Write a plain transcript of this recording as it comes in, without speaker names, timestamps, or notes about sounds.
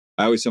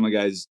I always tell my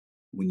guys,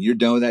 when you're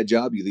done with that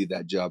job, you leave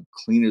that job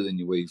cleaner than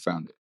the way you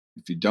found it.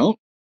 If you don't,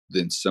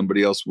 then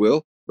somebody else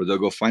will, or they'll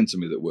go find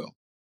somebody that will.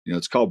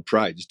 It's called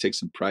pride. Just take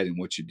some pride in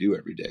what you do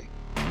every day.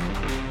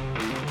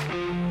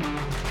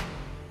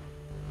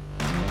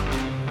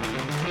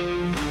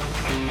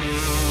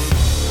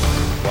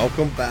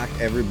 Welcome back,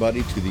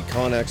 everybody, to the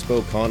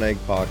ConExpo ConAg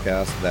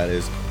podcast that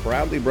is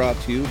proudly brought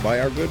to you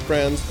by our good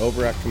friends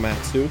over at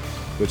Komatsu,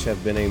 which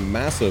have been a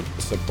massive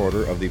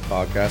supporter of the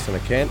podcast, and I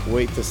can't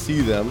wait to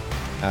see them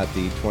at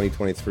the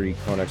 2023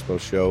 ConExpo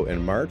show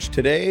in March.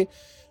 Today,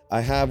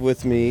 I have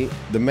with me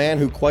the man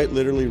who quite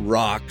literally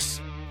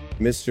rocks,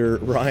 Mr.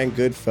 Ryan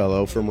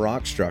Goodfellow from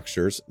Rock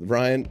Structures.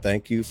 Ryan,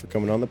 thank you for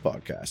coming on the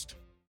podcast.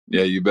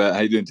 Yeah, you bet.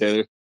 How you doing,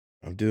 Taylor?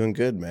 I'm doing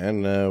good,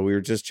 man. We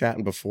were just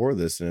chatting before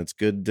this, and it's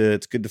good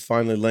to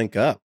finally link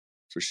up.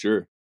 For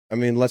sure. I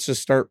mean, let's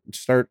just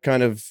start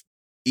kind of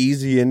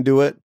easy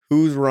into it.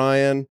 Who's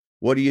Ryan?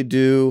 What do you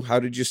do? How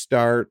did you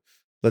start?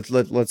 Let's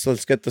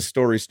get the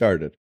story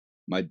started.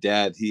 My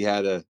dad, he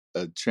had a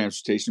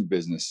transportation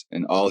business,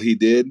 and all he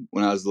did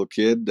when I was a little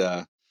kid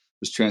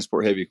was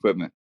transport heavy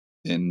equipment.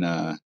 And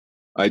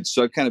I've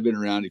kind of been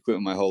around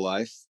equipment my whole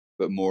life,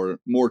 but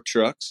more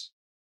trucks.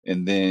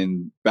 And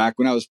then back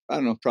when I was, I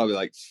don't know, probably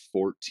like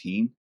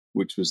 14,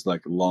 which was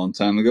like a long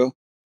time ago,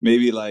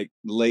 maybe like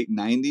late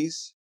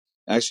 90s,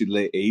 actually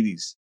late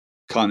 80s,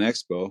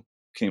 ConExpo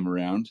came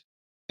around,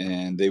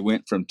 and they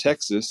went from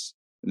Texas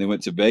and they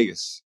went to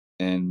Vegas.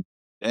 And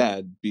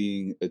Dad,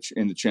 being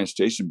in the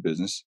transportation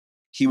business,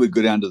 he would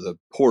go down to the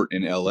port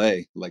in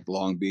LA, like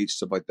Long Beach,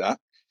 stuff like that.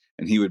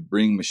 And he would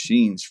bring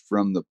machines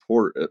from the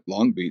port at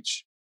Long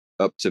Beach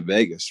up to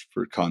Vegas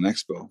for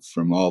ConExpo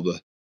from all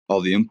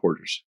the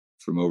importers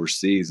from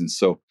overseas. And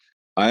so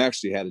I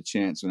actually had a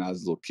chance when I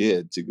was a little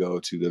kid to go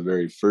to the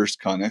very first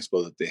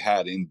ConExpo that they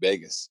had in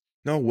Vegas.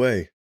 No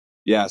way.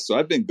 Yeah. So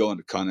I've been going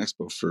to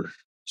ConExpo for,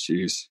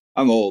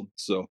 I'm old,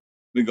 so I've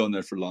been going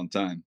there for a long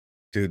time.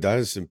 Dude,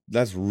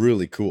 that's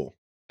really cool.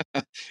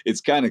 It's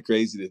kind of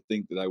crazy to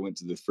think that I went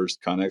to the first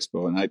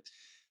ConExpo, and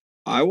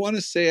I want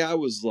to say I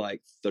was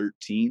like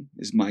 13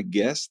 is my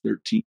guess,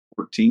 13,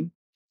 14.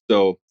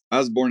 So I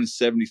was born in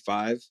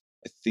 75.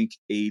 I think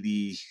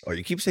 80. Oh,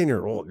 you keep saying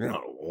you're old. You're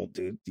not old,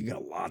 dude. You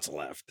got lots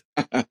left.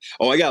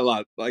 Oh, I got a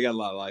lot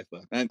of life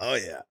left. Oh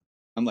yeah.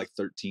 I'm like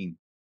 13.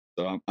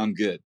 So I'm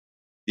good.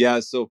 Yeah.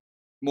 So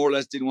more or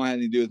less didn't want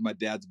anything to do with my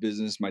dad's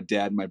business. My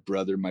dad, my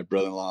brother, my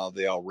brother-in-law,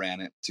 they all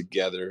ran it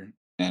together.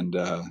 And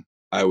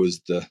I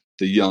was the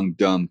young,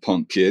 dumb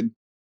punk kid.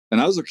 And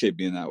I was okay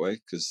being that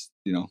way because,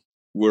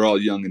 we're all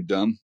young and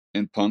dumb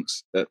and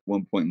punks at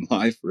one point in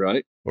life,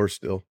 right? Or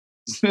still.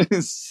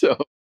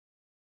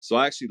 So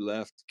I actually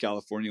left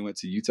California, went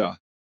to Utah.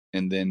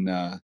 And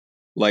then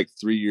like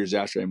 3 years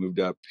after I moved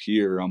up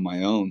here on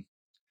my own,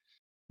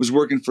 was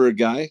working for a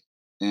guy,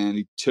 and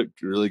he took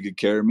really good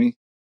care of me,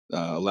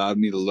 allowed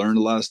me to learn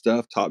a lot of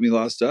stuff, taught me a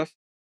lot of stuff.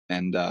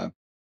 And I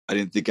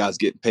didn't think I was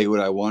getting paid what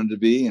I wanted to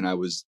be. And I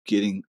was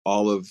getting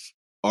all of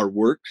our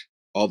work,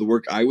 all the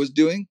work I was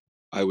doing,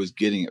 I was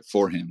getting it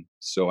for him.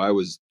 So I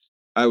was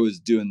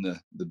doing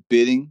the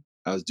bidding,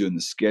 I was doing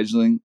the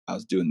scheduling, I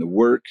was doing the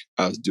work,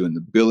 I was doing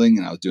the billing,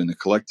 and I was doing the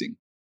collecting.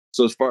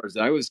 So as far as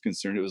I was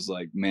concerned, it was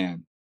like,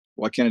 man,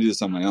 why can't I do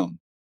this on my own?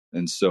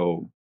 And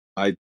so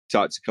I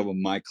talked to a couple of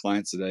my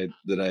clients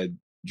that I had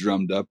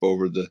drummed up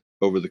over the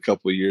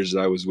couple of years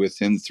that I was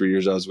with him, 3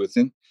 years I was with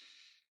him.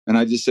 And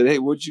I just said, hey,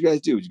 what'd you guys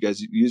do? Would you guys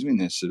use me?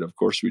 And they said, of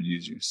course we'd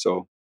use you.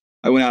 So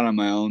I went out on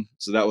my own.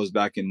 So that was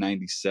back in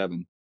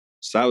 97.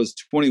 So I was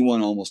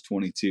 21, almost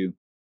 22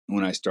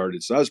 when I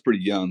started. So I was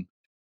pretty young.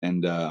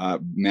 And I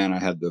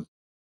had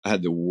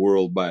the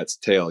world by its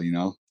tail,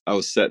 I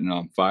was setting it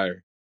on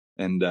fire.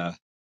 And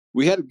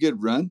we had a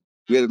good run.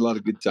 We had a lot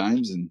of good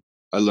times, and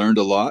I learned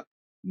a lot,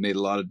 made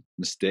a lot of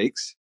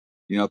mistakes.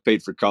 I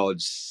paid for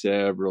college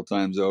several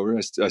times over.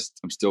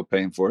 I'm still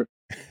paying for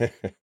it.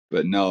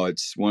 But no,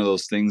 it's one of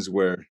those things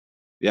where,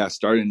 I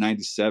started in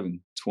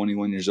 97,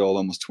 21 years old,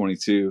 almost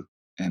 22.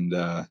 And,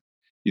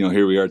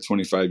 here we are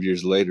 25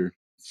 years later,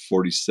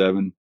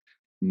 47.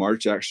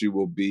 March actually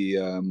will be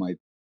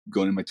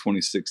going in my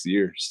 26th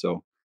year.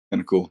 So kind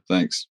of cool.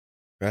 Thanks.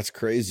 That's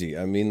crazy.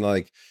 I mean,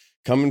 like,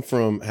 coming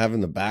from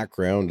having the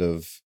background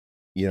of,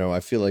 I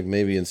feel like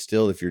maybe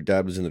instilled, if your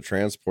dad was in the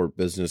transport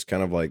business,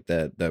 kind of like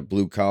that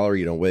blue collar,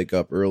 wake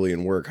up early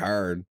and work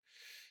hard,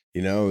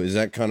 is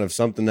that kind of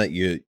something that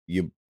you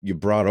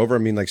brought over? I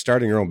mean, like,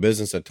 starting your own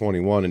business at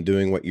 21 and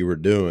doing what you were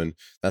doing,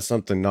 that's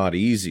something not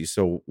easy.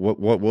 So what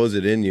was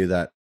it in you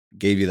that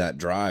gave you that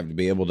drive to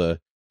be able to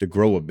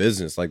grow a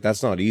business? Like,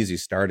 that's not easy,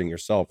 starting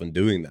yourself and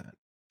doing that.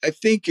 I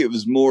think it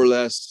was more or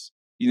less,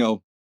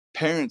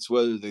 parents,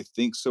 whether they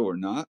think so or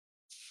not,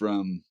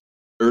 from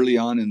early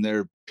on in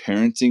their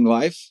parenting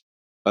life,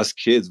 us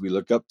kids, we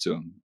look up to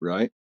them,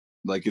 right?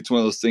 Like, it's one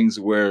of those things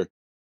where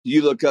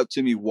you look up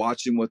to me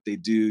watching what they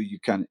do, you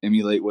kind of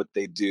emulate what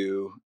they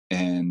do.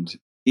 And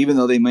even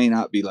though they may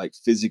not be like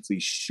physically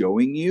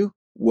showing you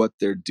what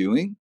they're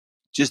doing,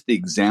 just the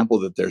example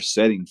that they're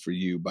setting for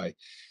you by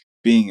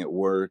being at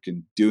work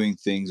and doing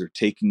things, or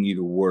taking you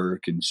to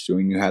work and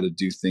showing you how to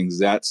do things,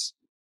 that's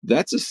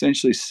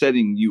essentially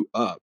setting you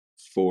up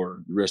for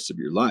the rest of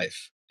your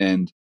life.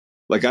 And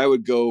like, I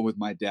would go with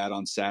my dad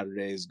on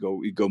Saturdays,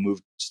 we'd go move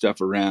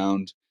stuff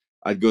around.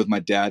 I'd go with my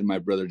dad and my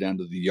brother down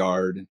to the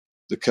yard.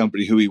 The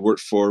company who he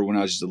worked for when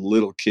I was just a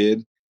little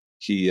kid,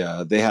 they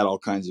had all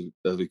kinds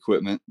of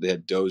equipment. They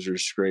had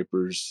dozers,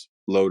 scrapers,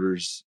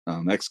 loaders,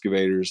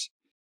 excavators.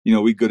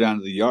 We'd go down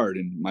to the yard,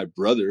 and my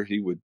brother, he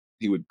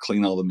would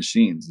clean all the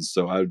machines, and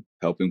so I would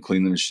help him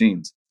clean the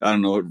machines. I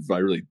don't know if I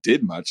really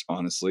did much,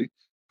 honestly,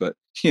 but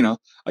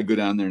I go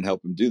down there and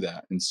help him do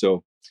that. And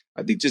so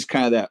I think just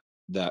kind of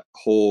that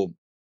whole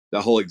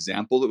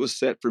example that was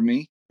set for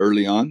me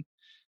early on.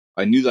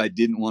 I knew that I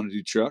didn't want to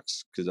do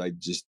trucks because I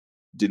just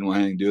didn't want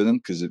anything to do with them,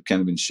 because it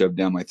kind of been shoved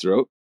down my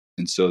throat.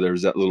 And so there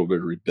was that little bit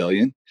of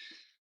rebellion.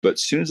 But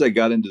as soon as I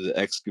got into the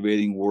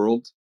excavating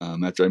world,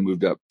 after I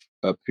moved up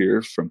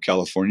here from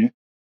California,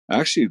 I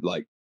actually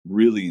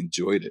really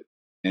enjoyed it.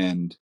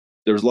 And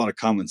there was a lot of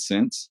common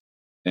sense.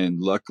 And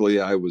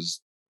luckily,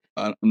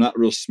 I'm not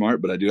real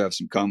smart, but I do have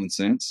some common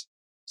sense.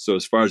 So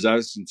as far as I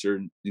was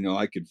concerned,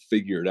 I could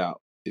figure it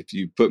out. If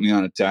you put me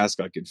on a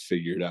task, I could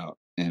figure it out.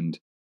 And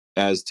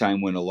as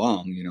time went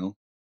along,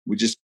 we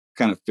just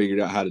kind of figured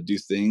out how to do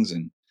things.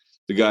 And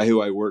the guy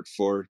who I worked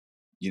for,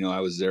 I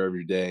was there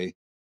every day. I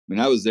mean,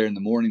 I was there in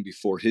the morning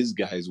before his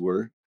guys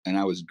were, and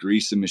I was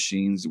greasing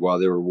machines while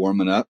they were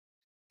warming up.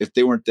 If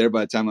they weren't there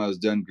by the time I was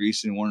done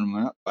greasing and warming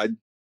them up, I'd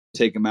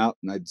take them out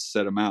and I'd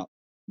set them out.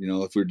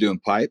 If we were doing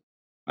pipe,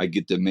 I'd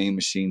get the main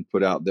machine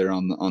put out there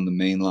on the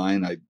main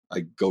line.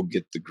 I'd go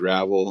get the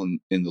gravel and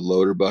in the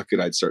loader bucket.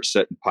 I'd start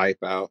setting pipe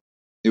out.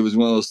 It was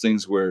one of those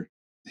things where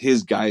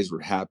his guys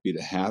were happy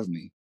to have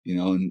me,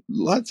 and a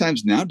lot of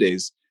times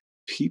nowadays,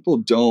 people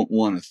don't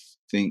want to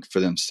think for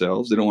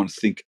themselves. They don't want to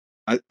think.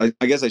 I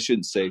guess I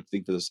shouldn't say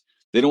think for this.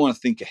 They don't want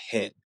to think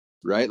ahead,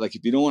 right? Like,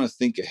 if you don't want to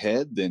think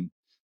ahead, then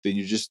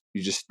you're just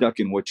stuck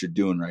in what you're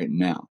doing right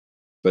now.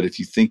 But if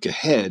you think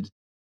ahead,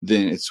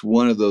 then it's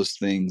one of those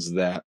things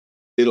that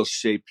it'll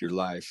shape your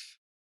life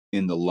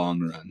in the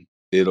long run.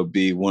 It'll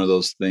be one of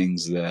those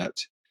things that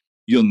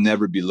you'll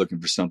never be looking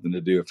for something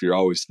to do if you're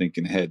always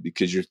thinking ahead,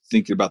 because you're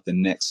thinking about the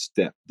next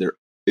step. There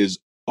is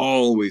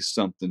always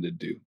something to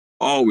do.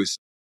 Always.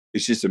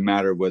 It's just a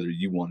matter of whether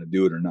you want to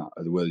do it or not,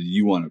 or whether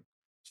you want to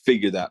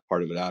figure that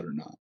part of it out or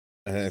not.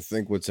 And I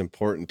think what's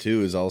important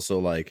too is also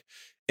like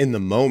in the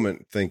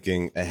moment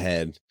thinking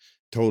ahead,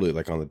 totally,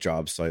 like on the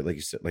job site, like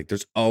you said, like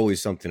there's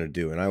always something to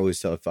do. And I always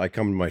tell, if I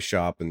come to my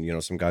shop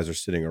and some guys are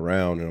sitting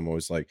around, and I'm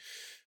always like,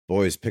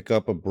 boys, pick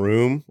up a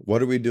broom.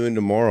 What are we doing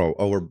tomorrow?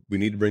 Oh, we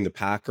need to bring the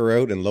packer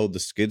out and load the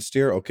skid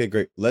steer. Okay,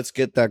 great. Let's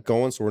get that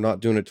going. So we're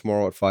not doing it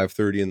tomorrow at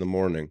 5:30 in the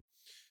morning.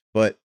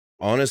 But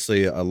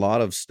honestly, a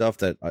lot of stuff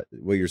that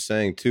what you're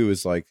saying too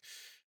is like,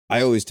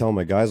 I always tell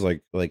my guys,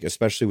 like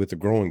especially with the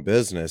growing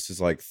business,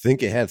 is like,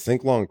 think ahead,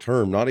 think long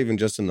term, not even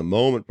just in the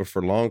moment, but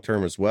for long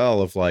term as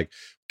well. Of like,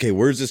 okay,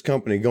 where's this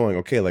company going?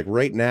 Okay, like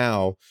right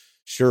now,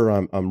 sure,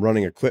 I'm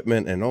running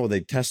equipment, and oh,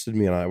 they tested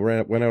me, and I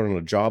went out on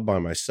a job by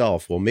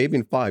myself. Well, maybe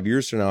in 5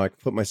 years from now, I can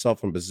put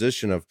myself in a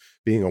position of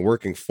being a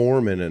working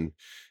foreman,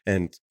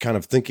 and kind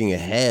of thinking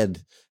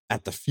ahead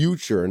at the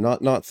future, and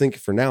not thinking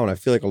for now. And I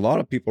feel like a lot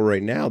of people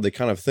right now, they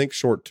kind of think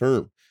short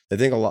term. They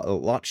think a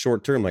lot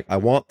short term, like, I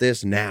want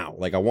this now,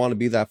 like I want to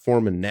be that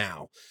foreman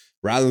now,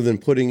 rather than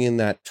putting in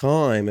that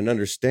time and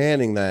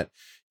understanding that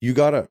you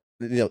gotta,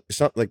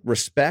 something like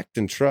respect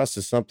and trust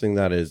is something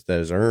that is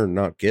earned,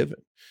 not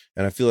given.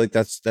 And I feel like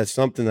that's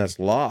something that's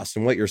lost.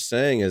 And what you're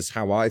saying is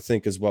how I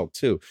think as well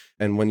too.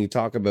 And when you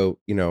talk about,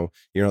 you're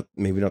not,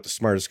 maybe not the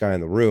smartest guy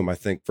in the room, I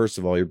think first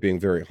of all, you're being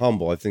very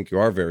humble. I think you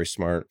are very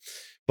smart,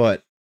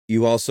 but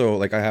you also,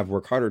 like, I have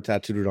work harder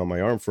tattooed on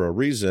my arm for a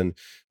reason,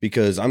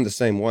 because I'm the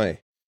same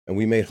way. And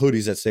we made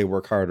hoodies that say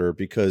work harder,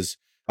 because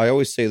I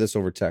always say this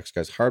over text,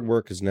 guys, hard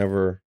work is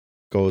never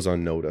goes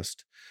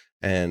unnoticed.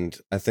 And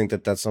I think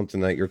that that's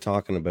something that you're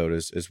talking about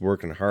is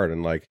working hard.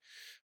 And like,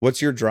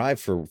 what's your drive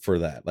for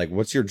that? Like,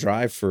 what's your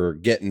drive for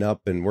getting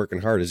up and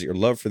working hard? Is it your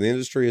love for the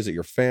industry? Is it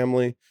your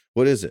family?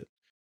 What is it?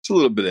 It's a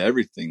little bit of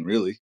everything,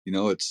 really.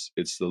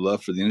 It's the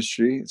love for the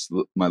industry. It's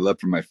my love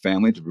for my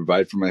family, to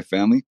provide for my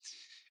family.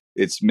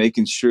 It's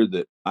making sure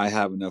that I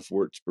have enough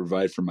work to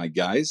provide for my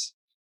guys,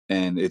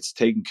 and it's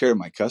taking care of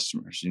my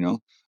customers.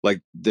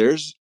 Like,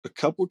 there's a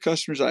couple of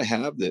customers I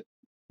have that,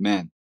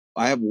 man,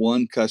 I have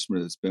one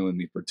customer that's been with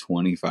me for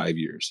 25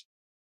 years.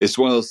 It's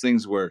one of those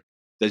things where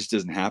that just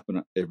doesn't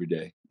happen every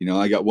day.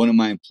 I got one of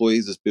my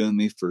employees that's been with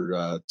me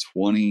for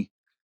 20,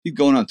 he's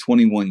going on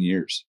 21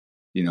 years,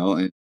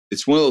 and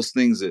it's one of those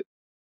things that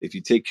if you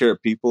take care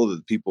of people,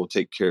 the people will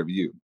take care of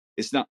you.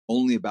 It's not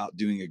only about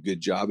doing a good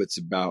job, it's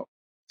about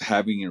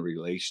having a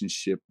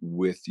relationship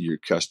with your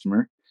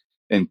customer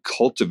and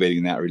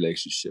cultivating that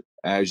relationship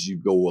as you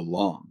go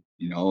along,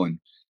 and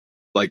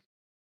like,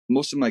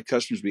 most of my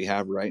customers we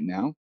have right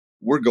now,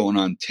 we're going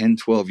on 10,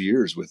 12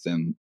 years with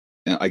them.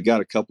 And I got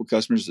a couple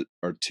customers that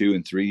are 2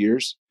 and 3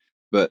 years,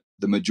 but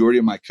the majority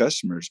of my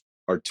customers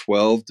are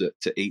 12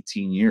 to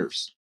 18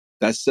 years.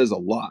 That says a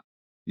lot.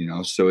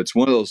 So it's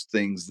one of those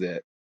things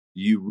that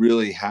you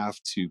really have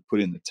to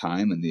put in the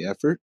time and the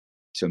effort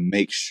to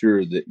make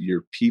sure that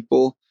your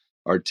people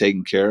are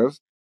taken care of.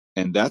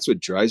 And that's what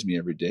drives me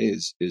every day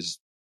is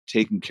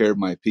taking care of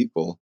my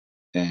people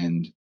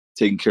and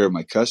taking care of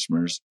my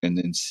customers, and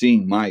then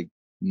seeing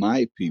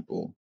my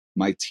people,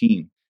 my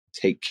team,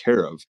 take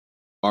care of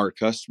our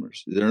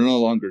customers. They're no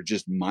longer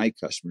just my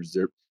customers.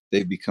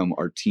 They've become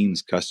our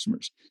team's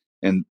customers.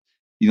 And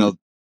you know,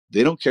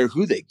 they don't care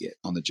who they get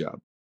on the job.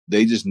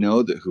 They just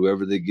know that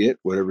whoever they get,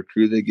 whatever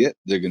crew they get,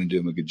 they're going to do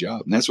them a good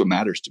job. And that's what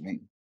matters to me.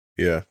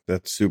 Yeah,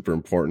 that's super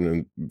important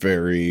and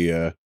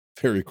very,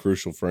 very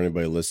crucial for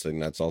anybody listening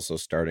that's also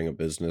starting a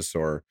business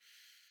or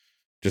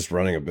just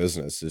running a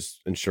business, is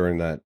ensuring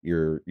that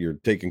you're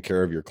taking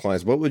care of your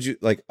clients. What would you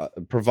like,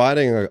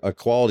 providing a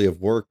quality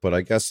of work, but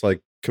I guess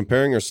like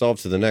comparing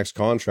yourself to the next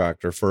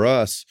contractor? For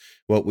us,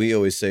 what we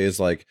always say is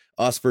like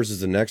us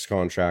versus the next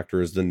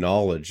contractor is the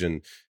knowledge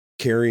and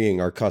carrying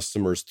our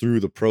customers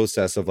through the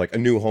process of like a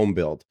new home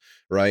build,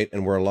 right?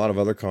 And where a lot of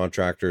other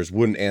contractors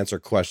wouldn't answer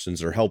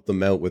questions or help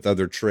them out with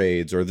other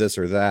trades or this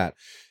or that,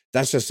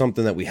 that's just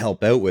something that we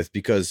help out with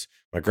because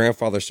my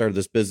grandfather started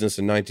this business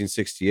in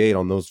 1968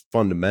 on those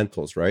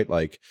fundamentals, right?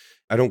 Like,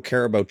 I don't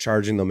care about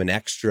charging them an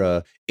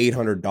extra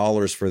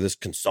 $800 for this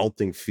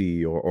consulting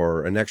fee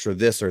or an extra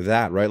this or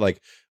that, right?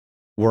 Like,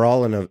 we're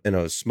all in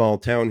a small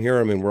town here.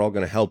 I mean, we're all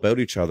going to help out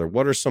each other.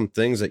 What are some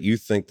things that you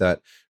think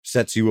that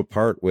sets you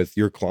apart with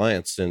your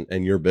clients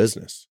and your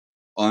business?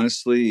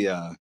 Honestly,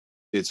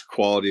 it's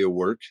quality of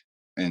work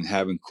and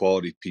having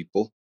quality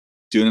people,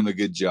 doing them a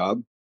good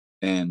job.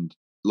 And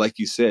like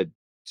you said,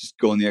 just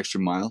going the extra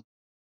mile.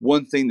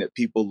 One thing that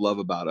people love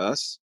about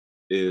us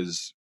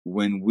is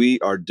when we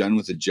are done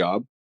with a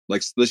job,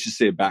 like let's just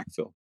say a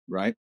backfill,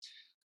 right?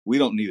 We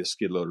don't need a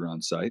skid loader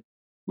on site.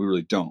 We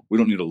really don't. We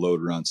don't need a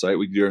loader on site.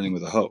 We can do everything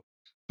with a hoe.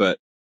 But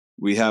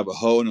we have a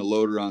hoe and a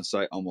loader on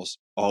site almost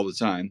all the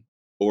time,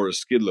 or a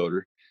skid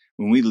loader.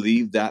 When we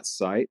leave that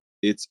site,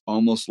 it's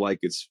almost like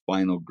it's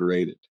final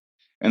graded.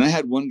 And I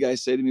had one guy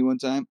say to me one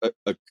time,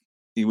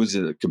 he was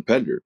a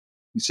competitor.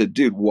 He said,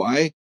 "Dude,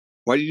 why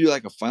do you do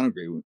like a final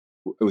grade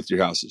with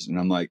your houses?" And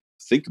I'm like,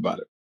 "Think about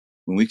it.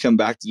 When we come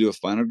back to do a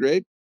final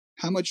grade,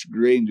 how much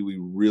grading do we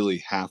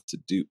really have to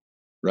do?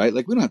 Right?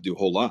 Like we don't have to do a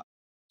whole lot.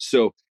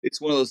 So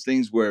it's one of those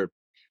things where,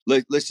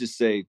 let's just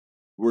say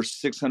we're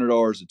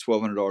 $600 to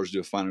 $1,200 to do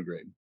a final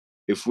grade.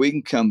 If we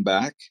can come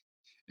back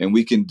and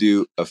we can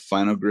do a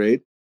final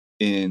grade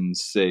in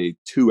say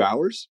 2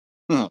 hours,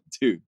 oh,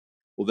 dude,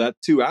 well that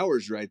 2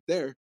 hours right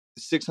there,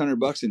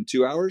 $600 in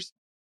 2 hours,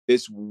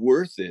 it's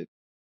worth it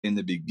in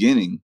the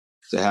beginning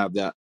to have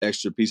that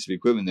extra piece of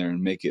equipment there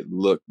and make it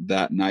look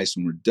that nice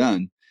when we're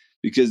done.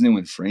 Because then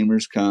when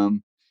framers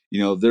come,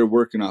 they're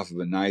working off of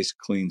a nice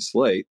clean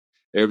slate.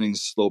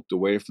 Everything's sloped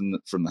away from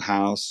the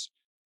house.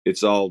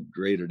 It's all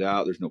graded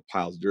out. There's no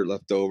piles of dirt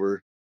left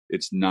over.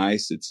 It's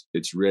nice.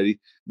 It's ready.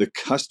 The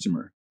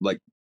customer, like,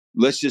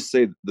 let's just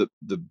say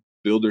the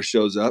builder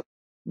shows up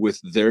with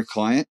their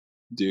client,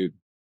 dude.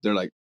 They're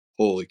like,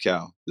 "Holy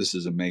cow, this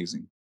is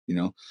amazing!"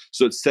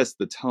 So it sets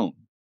the tone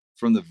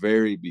from the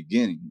very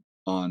beginning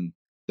on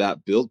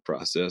that build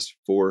process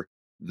for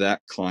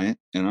that client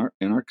and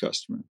our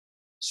customer.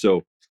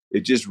 So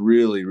it just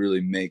really,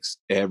 really makes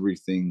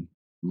everything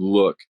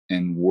look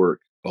and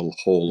work a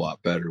whole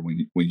lot better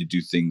when you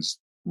do things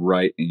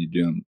right and you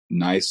do them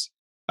nice.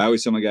 I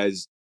always tell my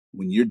guys,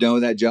 when you're done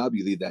with that job,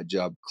 you leave that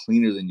job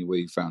cleaner than the way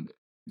you found it.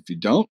 If you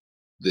don't,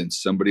 then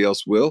somebody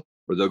else will,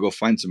 or they'll go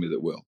find somebody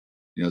that will.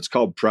 It's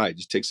called pride.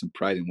 Just take some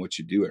pride in what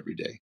you do every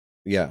day.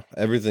 Yeah,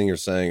 everything you're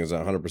saying is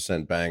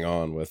 100% bang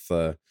on with,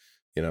 like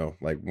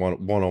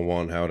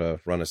 101 how to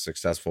run a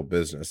successful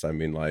business. I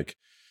mean, like,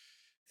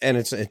 and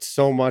it's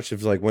so much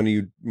of like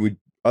when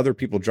other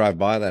people drive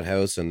by that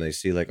house and they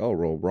see like, oh,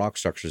 well, Rock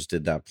Structures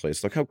did that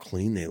place. Look how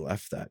clean they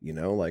left that,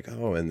 like,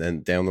 oh, and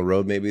then down the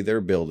road maybe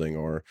they're building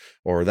or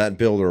that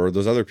builder or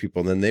those other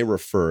people, and then they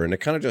refer, and it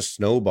kind of just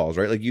snowballs,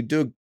 right? Like you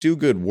do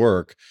good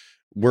work,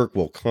 work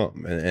will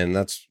come, and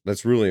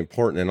that's really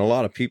important. And a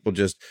lot of people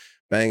just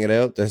bang it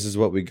out. This is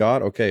what we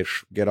got. Okay,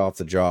 get off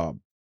the job.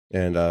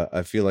 And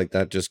I feel like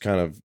that just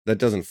that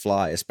doesn't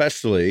fly,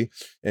 especially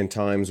in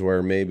times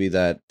where maybe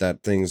that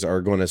things are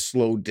going to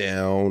slow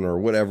down or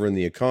whatever in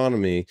the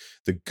economy.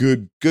 The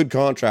good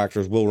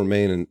contractors will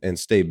remain and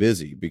stay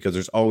busy because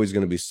there's always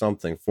going to be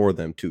something for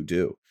them to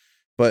do.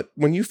 But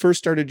when you first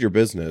started your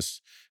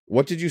business,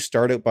 what did you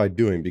start out by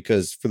doing?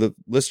 Because for the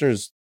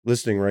listeners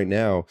listening right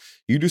now,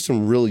 you do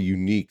some really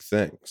unique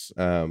things.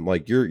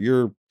 Like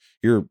your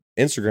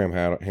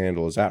Instagram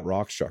handle is at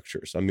Rock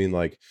Structures. I mean,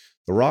 like,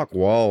 the rock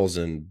walls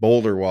and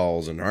boulder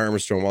walls and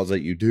Armstrong walls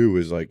that you do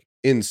is like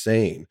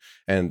insane.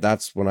 And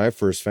that's when I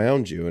first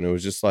found you. And it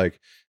was just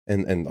like,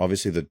 and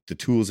obviously the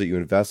tools that you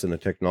invest in, the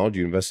technology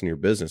you invest in your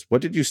business.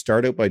 What did you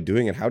start out by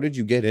doing, and how did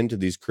you get into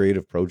these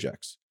creative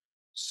projects?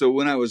 So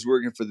when I was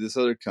working for this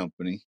other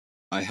company,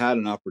 I had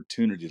an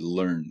opportunity to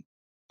learn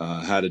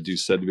how to do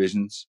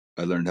subdivisions.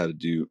 I learned how to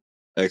do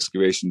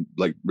excavation,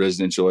 like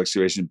residential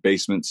excavation,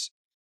 basements.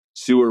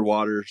 sewer,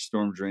 water,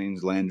 storm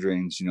drains, land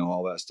drains,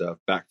 all that stuff,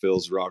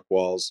 backfills, rock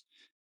walls,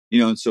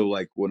 and so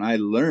like when I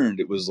learned,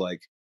 it was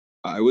like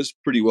I was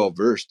pretty well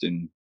versed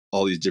in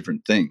all these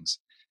different things.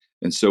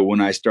 And so when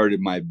I started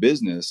my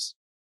business,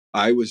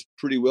 I was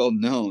pretty well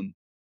known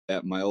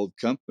at my old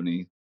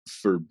company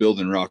for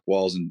building rock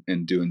walls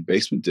and doing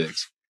basement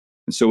digs.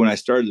 And so when I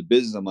started the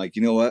business, I'm like,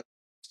 you know what?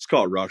 Let's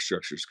call it Rock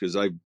Structures, because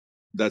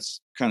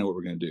that's kind of what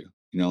we're going to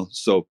do.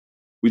 So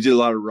we did a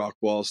lot of rock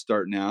walls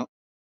starting out,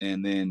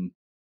 and then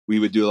we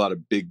would do a lot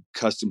of big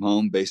custom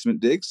home basement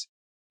digs,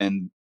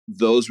 and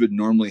those would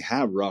normally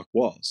have rock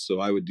walls. So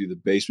I would do the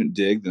basement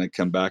dig, then I'd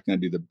come back and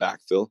I'd do the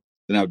backfill.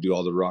 Then I would do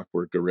all the rock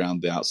work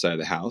around the outside of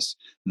the house,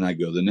 and I'd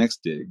go to the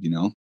next dig,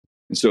 And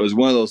so it was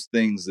one of those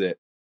things that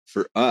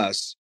for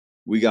us,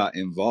 we got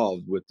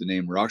involved with the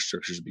name Rock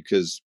Structures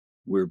because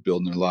we were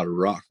building a lot of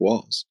rock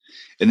walls.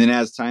 And then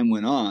as time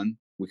went on,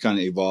 we kind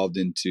of evolved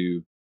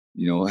into,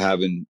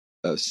 having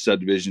a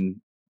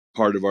subdivision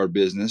part of our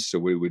business. So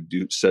we would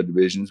do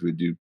subdivisions, we'd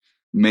do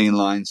main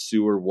line,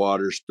 sewer,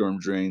 water, storm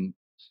drain.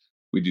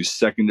 We do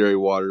secondary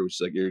water, which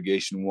is like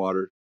irrigation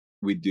water.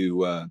 We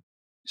do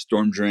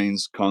storm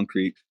drains,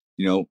 concrete.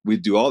 We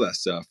do all that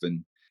stuff,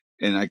 and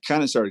I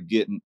kind of started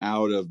getting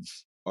out of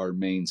our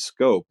main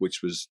scope,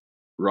 which was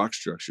rock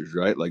structures,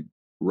 right? Like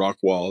rock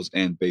walls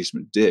and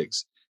basement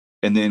digs.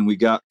 And then we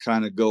got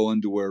kind of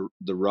going to where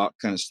the rock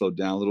kind of slowed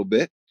down a little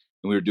bit,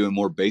 and we were doing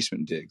more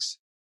basement digs.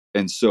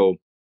 And so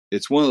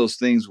it's one of those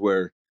things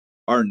where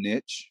our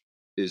niche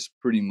is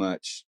pretty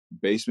much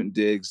basement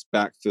digs,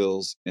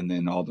 backfills, and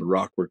then all the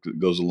rock work that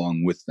goes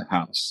along with the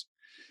house.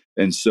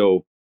 And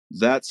so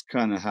that's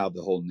kind of how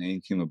the whole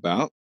name came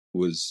about,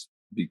 was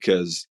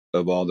because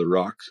of all the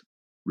rock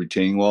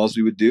retaining walls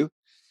we would do.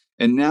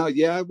 And now,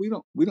 we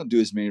don't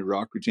do as many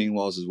rock retaining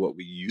walls as what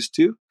we used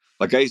to.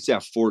 Like I used to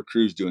have 4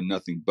 crews doing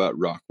nothing but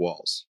rock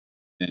walls.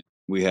 And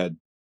we had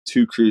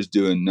 2 crews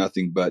doing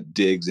nothing but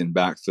digs and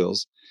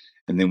backfills.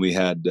 And then we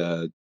had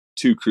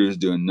 2 crews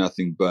doing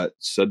nothing but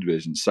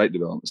subdivision, site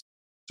development.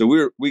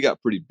 So we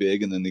got pretty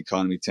big, and then the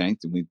economy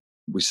tanked, and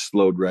we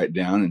slowed right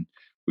down, and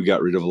we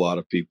got rid of a lot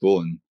of people,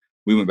 and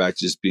we went back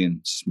to just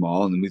being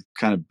small, and then we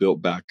kind of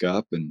built back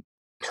up. And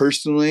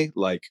personally,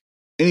 like,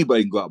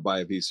 anybody can go out and buy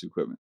a piece of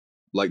equipment,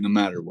 like no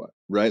matter what,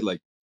 right?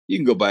 Like you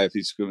can go buy a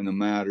piece of equipment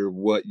no matter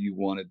what you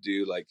want to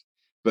do, like,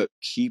 but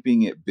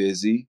keeping it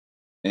busy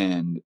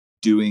and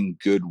doing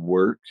good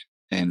work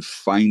and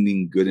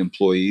finding good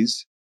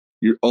employees,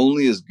 you're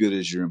only as good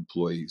as your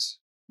employees,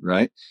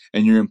 right?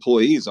 And your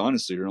employees,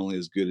 honestly, are only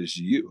as good as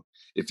you.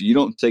 If you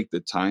don't take the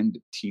time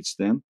to teach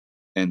them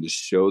and to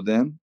show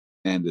them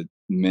and to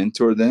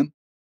mentor them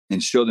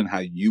and show them how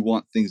you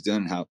want things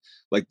done, how,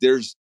 like,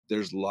 there's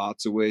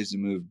lots of ways to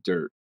move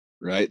dirt,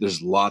 right?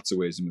 There's lots of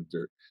ways to move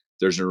dirt.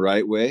 There's a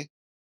right way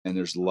and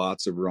there's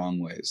lots of wrong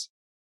ways.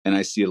 And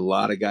I see a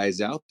lot of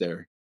guys out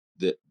there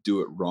that do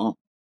it wrong.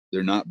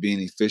 They're not being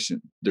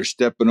efficient. They're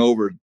stepping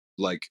over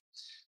like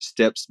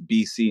steps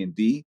B, C, and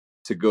D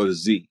to go to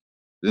Z.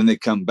 Then they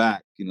come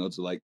back, to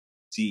like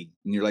D.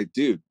 And you're like,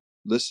 dude,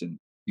 listen,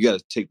 you got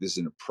to take this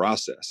in a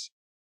process.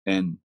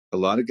 And a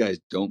lot of guys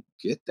don't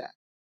get that.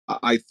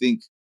 I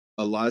think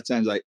a lot of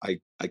times I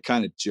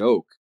kind of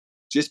joke,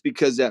 just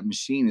because that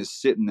machine is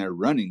sitting there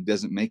running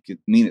doesn't mean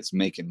it's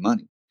making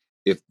money.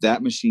 If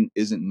that machine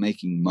isn't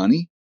making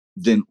money,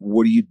 then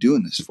what are you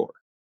doing this for?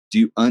 Do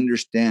you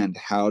understand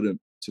how to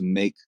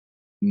make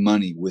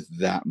money with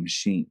that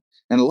machine?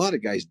 And a lot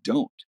of guys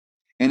don't.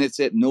 And it's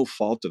at no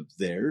fault of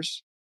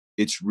theirs.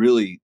 It's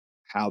really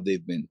how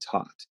they've been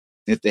taught.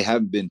 And if they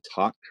haven't been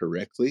taught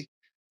correctly,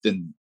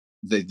 then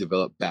they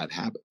develop bad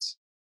habits.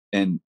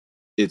 And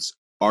it's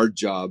our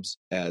jobs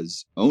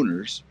as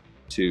owners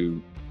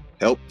to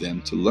help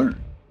them to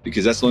learn,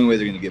 because that's the only way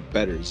they're going to get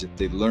better, is if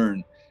they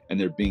learn and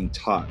they're being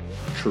taught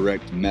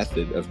correct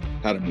method of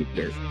how to move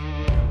dirt.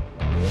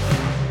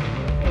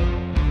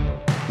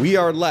 We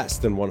are less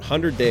than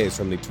 100 days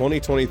from the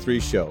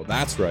 2023 show.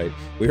 That's right.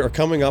 We are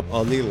coming up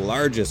on the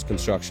largest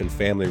construction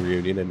family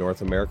reunion in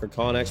North America.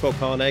 ConExpo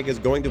ConAg is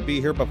going to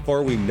be here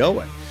before we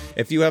know it.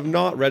 If you have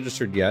not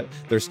registered yet,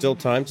 there's still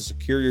time to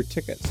secure your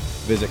tickets.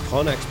 Visit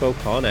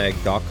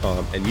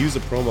conexpoconag.com and use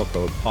the promo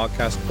code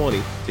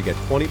podcast20 to get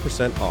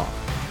 20%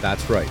 off.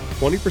 That's right,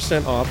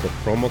 20% off with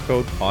promo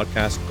code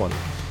podcast20.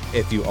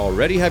 If you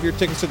already have your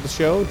tickets to the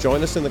show,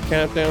 join us in the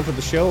countdown to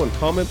the show and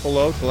comment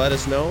below to let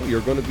us know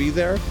you're going to be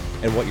there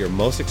and what you're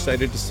most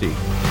excited to see.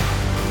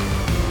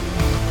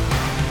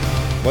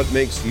 What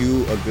makes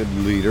you a good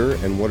leader,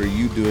 and what are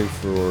you doing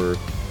for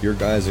your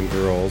guys and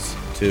girls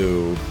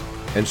to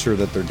ensure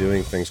that they're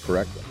doing things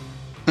correctly?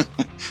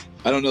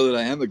 I don't know that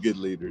I am a good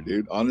leader,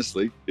 dude.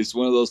 Honestly, it's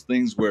one of those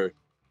things where,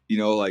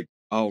 like,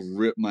 I'll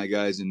rip my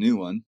guys a new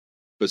one,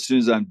 but as soon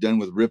as I'm done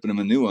with ripping them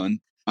a new one,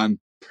 I'm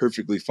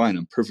perfectly fine.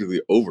 I'm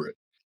perfectly over it,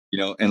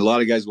 and a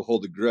lot of guys will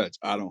hold a grudge.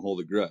 I don't hold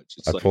a grudge.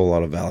 I pull a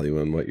lot of value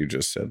in what you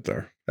just said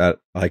there. That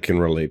I can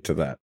relate to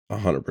that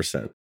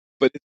 100%.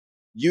 But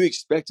you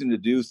expect them to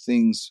do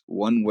things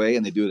one way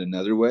and they do it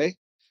another way.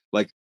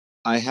 Like,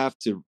 I have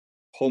to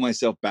pull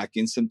myself back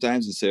in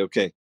sometimes and say,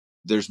 okay,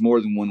 there's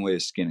more than one way to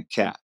skin a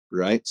cat,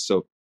 right?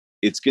 So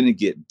it's going to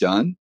get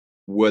done,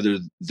 whether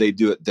they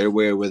do it their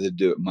way or whether they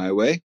do it my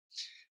way.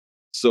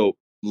 So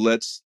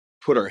let's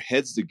put our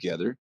heads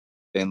together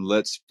and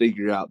let's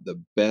figure out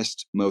the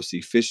best, most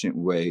efficient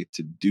way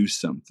to do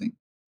something.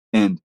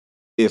 And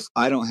if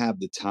I don't have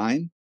the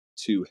time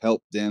to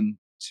help them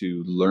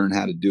to learn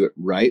how to do it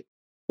right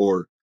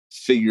or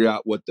figure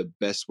out what the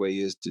best way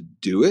is to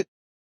do it,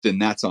 then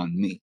that's on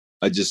me.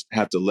 I just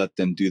have to let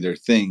them do their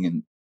thing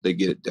and they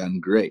get it done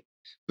great.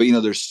 But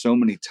there's so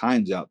many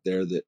times out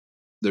there that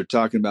they're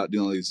talking about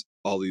doing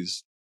all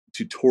these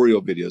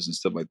tutorial videos and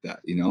stuff like that,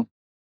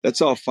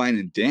 that's all fine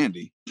and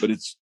dandy, but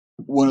it's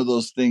one of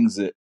those things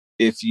that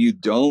if you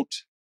don't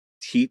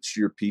teach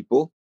your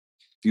people,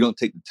 if you don't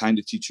take the time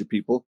to teach your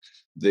people,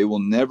 they will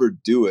never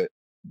do it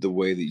the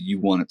way that you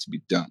want it to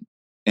be done.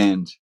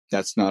 And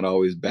that's not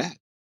always bad.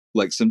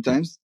 Like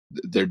sometimes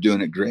they're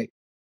doing it great,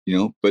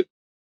 but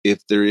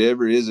if there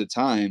ever is a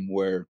time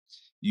where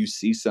you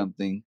see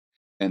something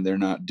and they're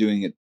not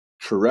doing it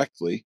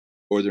correctly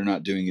or they're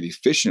not doing it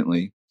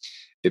efficiently,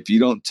 if you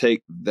don't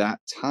take that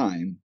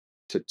time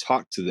to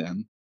talk to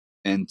them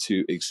and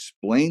to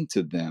explain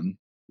to them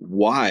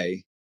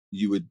why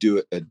you would do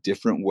it a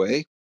different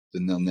way,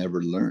 then they'll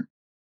never learn.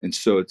 And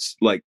so it's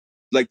like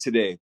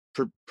today,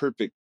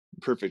 perfect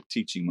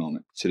teaching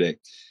moment today.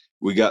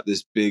 We got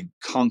this big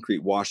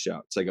concrete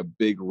washout. It's like a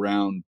big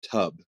round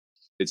tub.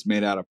 It's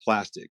made out of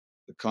plastic.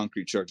 The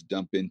concrete trucks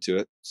dump into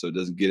it so it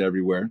doesn't get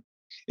everywhere.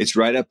 It's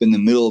right up in the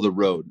middle of the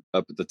road,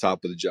 up at the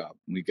top of the job.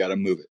 We got to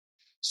move it.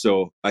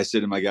 So I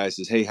said to my guy,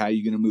 hey, how are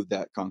you going to move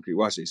that concrete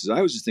washout? He says,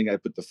 I was just thinking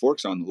I'd put the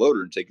forks on the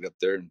loader and take it up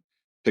there and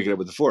pick it up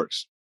with the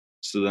forks.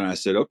 So then I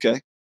said,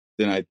 okay.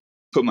 Then I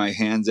put my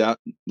hands out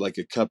like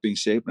a cupping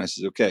shape. And I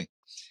said, okay,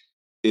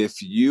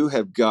 if you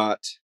have got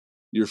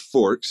your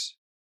forks,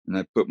 and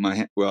I put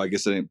my, I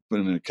guess I didn't put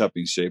them in a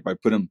cupping shape. I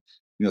put them,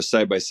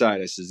 side by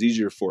side. I says, these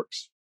are your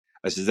forks.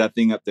 I says, that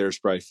thing up there is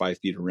probably 5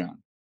 feet around.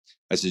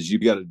 I says, you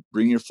got to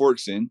bring your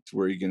forks in to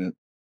where you're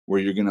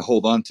going to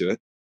hold on to it.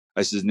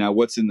 I says, now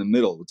what's in the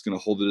middle? What's going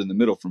to hold it in the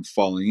middle from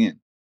falling in?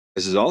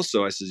 I says,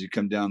 also, you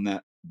come down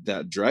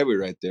that driveway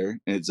right there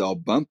and it's all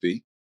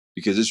bumpy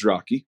because it's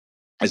rocky.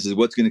 I says,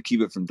 what's going to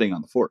keep it from thing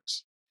on the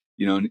forks?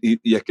 And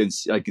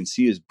I can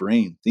see his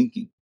brain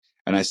thinking.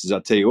 And I says,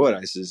 I'll tell you what,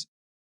 I says,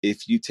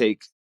 if you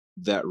take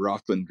that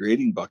Rockland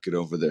grading bucket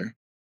over there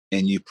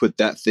and you put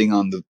that thing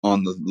on the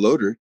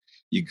loader,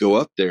 you go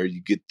up there,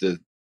 you get the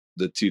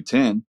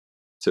 210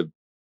 to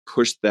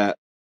push that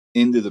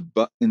into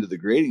the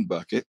grading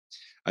bucket.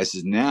 I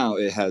says, now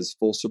it has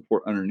full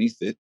support underneath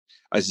it.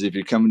 I says, if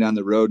you're coming down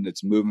the road and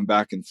it's moving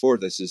back and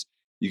forth, I says,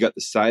 you got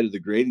the side of the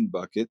grading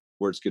bucket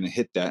where it's going to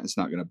hit that. It's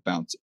not going to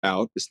bounce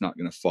out. It's not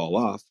going to fall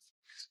off.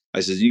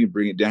 I says, you can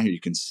bring it down here.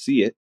 You can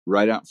see it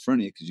right out in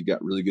front of you because you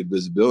got really good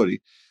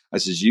visibility. I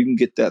says, you can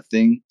get that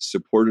thing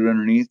supported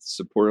underneath,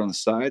 supported on the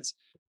sides.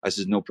 I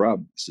says, no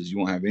problem. I says, you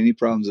won't have any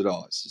problems at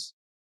all. I says,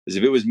 as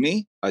if it was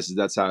me, I said,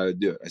 that's how I would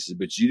do it. I said,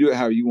 but you do it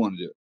how you want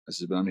to do it. I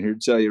said, but I'm here to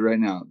tell you right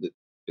now that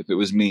if it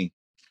was me,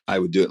 I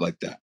would do it like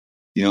that.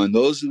 And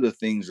those are the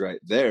things right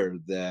there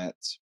that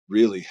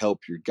really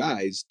help your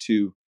guys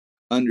to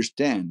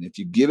understand. If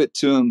you give it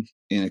to them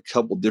in a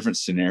couple different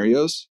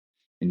scenarios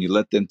and you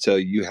let them tell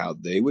you how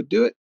they would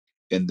do it,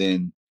 and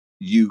then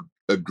you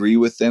agree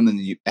with them and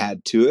then you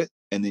add to it,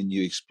 and then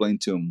you explain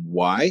to them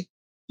why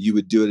you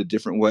would do it a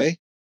different way,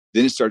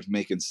 then it starts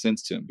making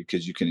sense to them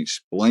because you can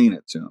explain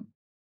it to them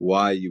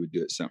why you would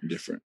do it something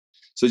different.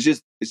 So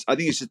I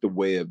think it's just a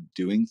way of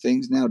doing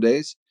things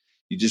nowadays.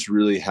 You just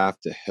really have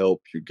to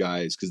help your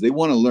guys because they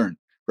want to learn,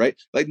 right?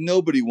 Like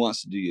nobody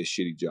wants to do a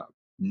shitty job.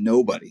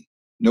 Nobody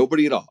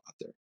at all out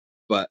there,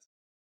 but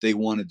they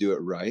want to do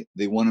it right.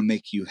 They want to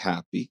make you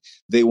happy.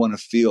 They want to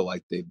feel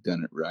like they've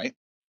done it right.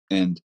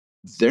 And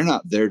they're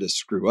not there to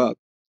screw up.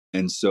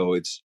 And so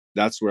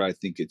that's where I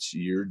think it's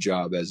your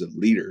job as a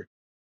leader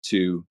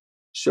to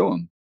show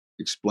them,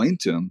 explain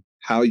to them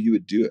how you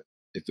would do it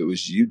if it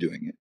was you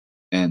doing it.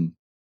 And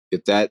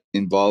if that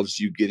involves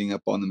you getting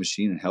up on the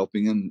machine and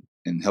helping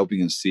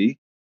them see,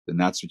 then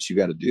that's what you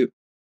got to do.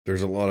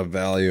 There's a lot of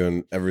value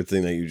in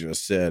everything that you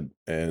just said.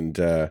 And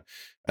I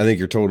think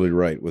you're totally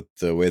right with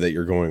the way that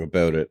you're going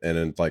about it. And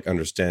in like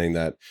understanding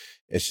that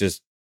it's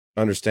just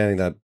understanding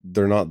that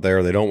they're not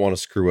there. They don't want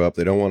to screw up.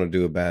 They don't want to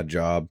do a bad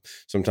job.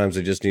 Sometimes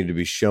they just need to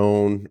be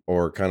shown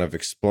or kind of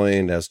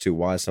explained as to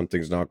why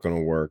something's not going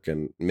to work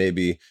and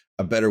maybe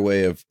a better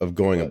way of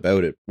going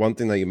about it. One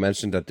thing that you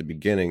mentioned at the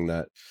beginning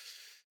that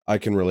I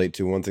can relate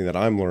to, one thing that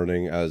I'm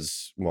learning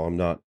as well, I'm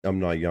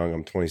not young,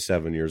 I'm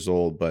 27 years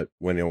old, but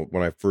when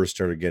I first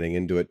started getting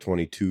into it,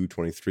 22,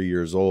 23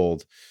 years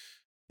old,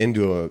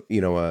 into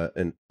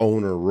an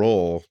owner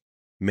role,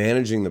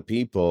 managing the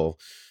people,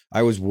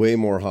 I was way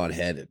more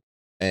hot-headed.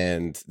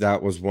 And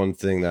that was one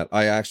thing that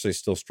I actually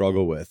still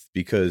struggle with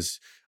because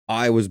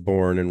I was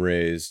born and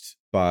raised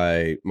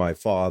by my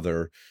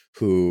father,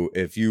 who,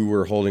 if you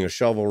were holding a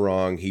shovel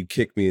wrong, he'd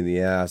kick me in the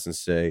ass and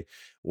say,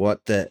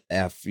 what the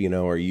F,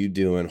 are you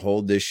doing?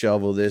 Hold this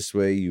shovel this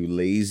way, you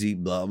lazy,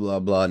 blah, blah,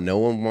 blah. No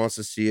one wants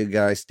to see a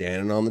guy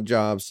standing on the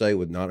job site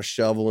with not a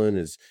shovel in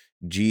his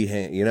G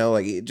hand,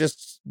 like it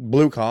just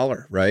blue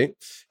collar, right?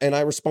 And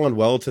I respond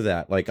well to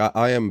that. Like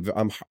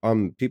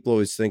I'm people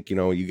always think,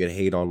 you get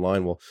hate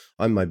online. Well,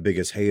 I'm my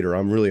biggest hater.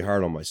 I'm really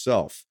hard on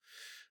myself.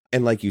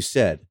 And like you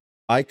said,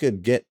 I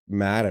could get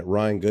mad at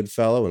Ryan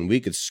Goodfellow and we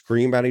could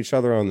scream at each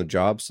other on the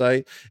job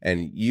site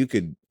and you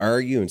could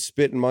argue and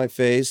spit in my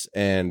face.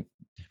 And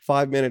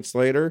 5 minutes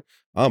later,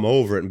 I'm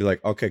over it and be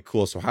like, okay,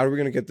 cool. So how are we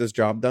going to get this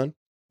job done?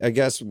 I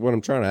guess what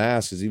I'm trying to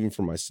ask is, even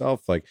for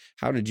myself, like,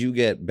 how did you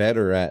get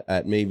better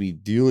at maybe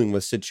dealing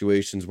with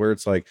situations where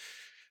it's like,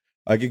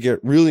 I could get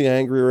really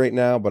angry right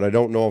now, but I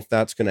don't know if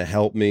that's going to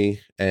help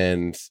me.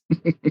 And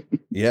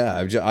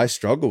yeah, I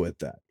struggle with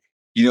that.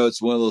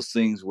 It's one of those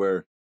things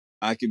where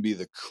I can be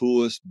the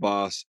coolest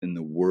boss in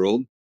the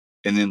world,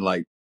 and then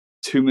like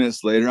 2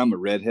 minutes later, I'm a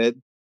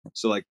redhead.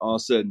 So like all of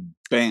a sudden,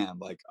 bam,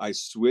 like I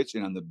switch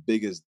and I'm the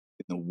biggest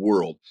in the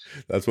world.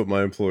 That's what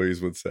my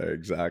employees would say.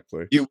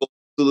 Exactly. You will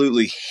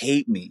absolutely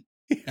hate me.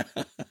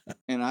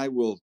 And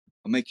I'll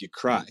make you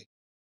cry.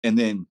 And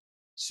then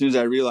as soon as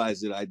I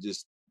realize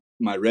that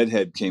my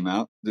redhead came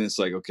out, then it's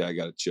like, okay, I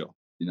got to chill,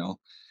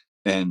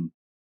 And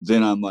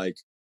then I'm like,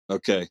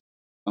 okay,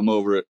 I'm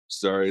over it.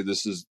 Sorry.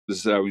 This is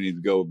how we need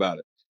to go about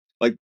it.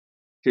 Like,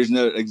 here's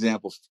another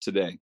example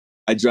today.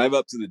 I drive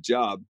up to the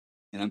job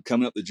and I'm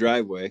coming up the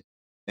driveway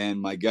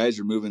and my guys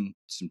are moving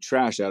some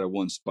trash out of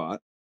one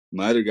spot.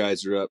 My other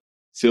guys are up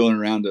filling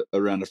around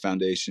a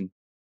foundation.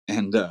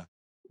 And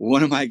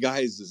one of my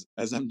guys is,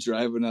 as I'm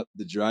driving up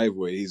the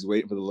driveway, he's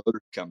waiting for the loader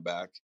to come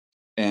back.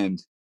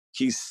 And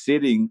he's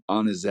sitting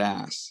on his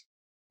ass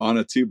on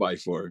a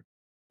 2x4.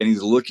 And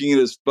he's looking at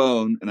his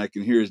phone and I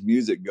can hear his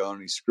music going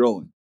and he's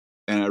scrolling.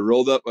 And I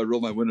rolled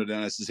my window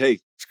down. I says, hey.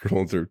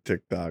 Scrolling through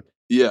TikTok.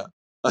 Yeah.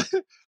 I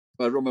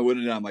rolled my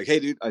window down. I'm like, hey,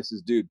 dude. I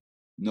says, dude,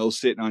 no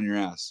sitting on your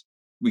ass.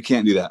 We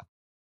can't do that.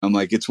 I'm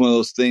like, it's one of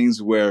those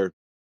things where,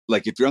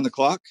 like, if you're on the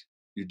clock,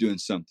 you're doing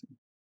something.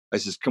 I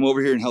says, come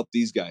over here and help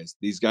these guys.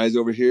 These guys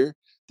over here,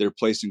 they're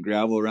placing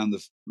gravel around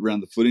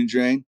the footing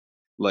drain.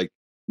 Like,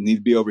 need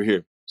to be over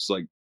here. It's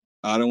like,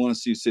 I don't want to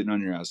see you sitting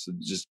on your ass. So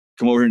just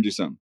come over here and do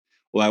something.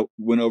 Well, I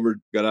went over,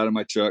 got out of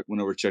my truck,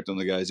 went over, checked on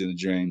the guys in the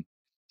drain.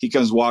 He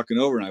comes walking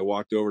over, and I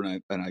walked over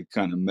and I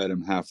kind of met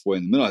him halfway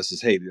in the middle. I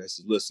says, hey, dude, I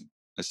said, listen,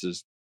 I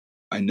says,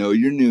 I know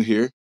you're new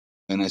here.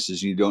 And I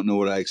says, you don't know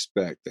what I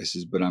expect. I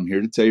says, but I'm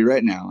here to tell you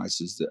right now. I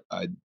says that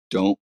I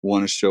don't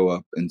want to show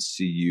up and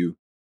see you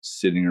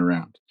sitting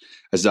around.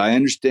 As I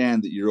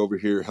understand that you're over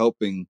here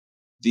helping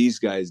these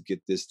guys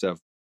get this stuff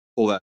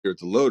pulled out here at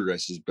the loader. I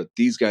says, but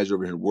these guys are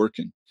over here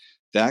working.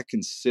 That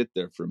can sit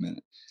there for a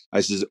minute.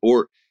 I says,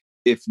 or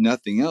if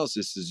nothing else,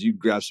 this is you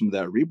grab some of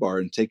that rebar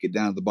and take it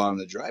down to the bottom of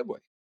the driveway.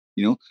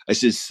 I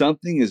says,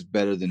 something is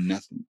better than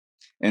nothing.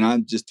 And I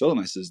just told him,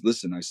 I says,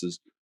 listen, I says,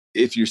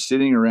 if you're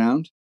sitting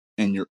around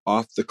and you're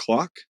off the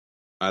clock,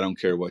 I don't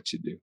care what you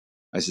do.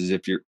 I says,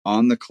 if you're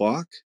on the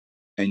clock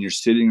and you're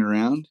sitting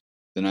around,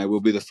 then I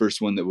will be the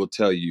first one that will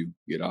tell you,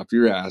 get off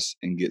your ass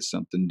and get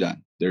something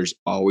done. There's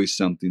always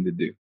something to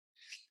do.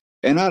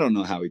 And I don't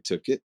know how he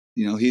took it.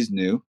 He's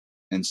new.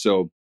 And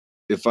so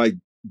if I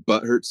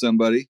butt hurt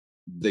somebody,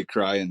 they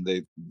cry and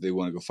they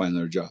want to go find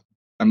another job.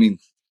 I mean,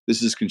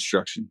 this is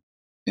construction.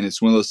 And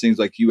it's one of those things,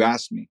 like you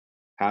asked me,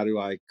 how do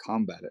I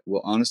combat it?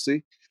 Well,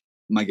 honestly,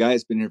 my guy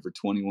has been here for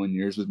 21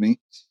 years with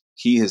me.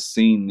 He has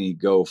seen me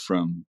go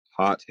from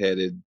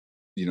hot-headed,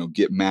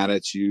 get mad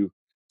at you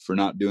for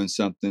not doing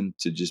something,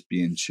 to just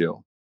being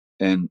chill.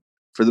 And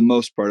for the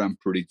most part, I'm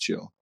pretty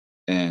chill.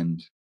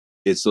 And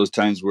it's those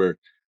times where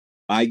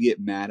I get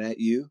mad at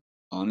you,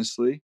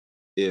 honestly,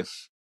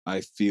 if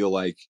I feel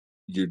like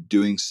you're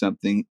doing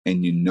something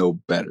and you know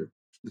better.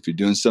 If you're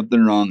doing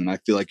something wrong and I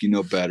feel like you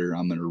know better,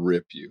 I'm going to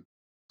rip you.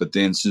 But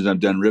then as soon as I'm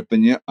done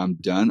ripping you, I'm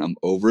done. I'm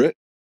over it.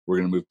 We're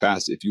going to move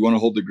past it. If you want to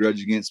hold a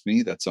grudge against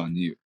me, that's on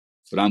you.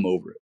 But I'm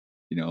over it,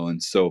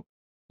 And so,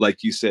 like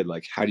you said,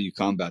 like, how do you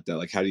combat that?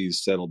 Like, how do you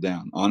settle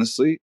down?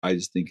 Honestly, I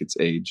just think it's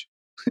age.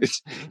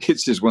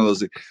 It's just one of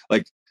those,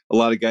 like, a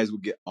lot of guys will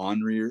get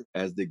ornerier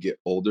as they get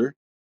older.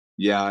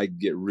 Yeah, I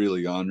get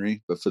really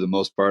ornery, but for the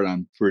most part,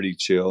 I'm pretty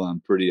chill.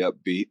 I'm pretty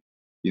upbeat.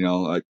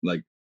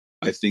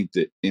 I think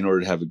that in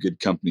order to have a good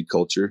company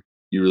culture,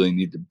 you really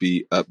need to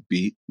be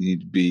upbeat. You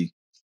need to be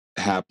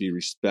happy,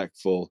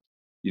 respectful,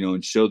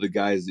 and show the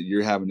guys that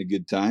you're having a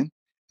good time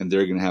and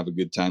they're going to have a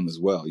good time as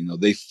well.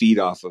 They feed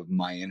off of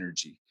my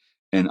energy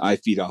and I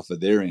feed off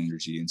of their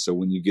energy. And so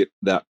when you get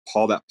that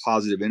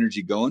positive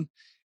energy going,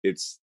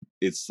 it's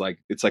like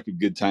a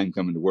good time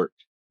coming to work.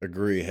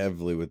 Agree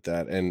heavily with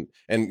that. And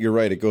you're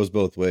right, it goes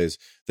both ways.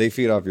 They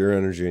feed off your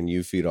energy and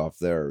you feed off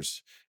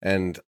theirs.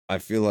 And I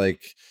feel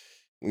like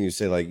when you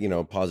say, like,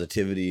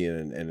 positivity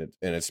and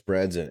it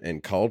spreads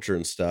and culture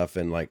and stuff,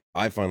 and like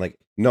I find, like,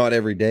 not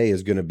every day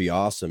is going to be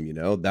awesome,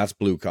 that's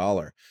blue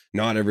collar.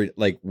 Not every,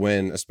 like,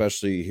 when,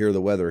 especially here,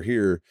 the weather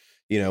here,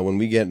 when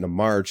we get into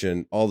March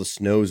and all the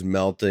snow's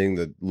melting,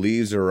 the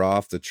leaves are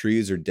off, the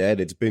trees are dead,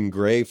 it's been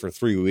gray for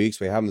 3 weeks,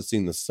 we haven't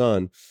seen the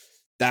sun.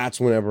 That's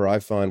whenever I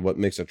find what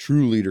makes a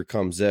true leader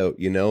comes out,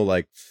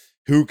 like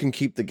who can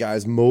keep the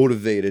guys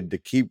motivated to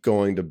keep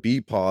going, to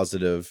be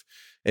positive.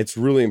 It's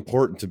really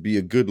important to be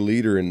a good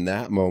leader in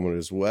that moment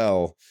as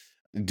well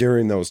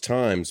during those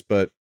times.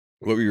 But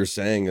what we were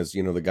saying is,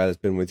 the guy that's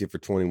been with you for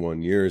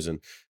 21 years, and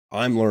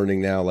I'm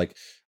learning now, like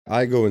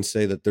I go and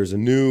say that there's a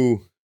new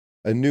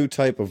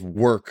type of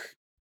work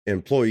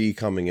employee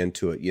coming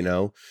into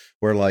it,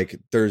 where like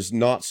there's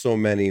not so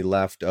many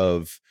left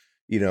of,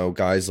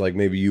 guys like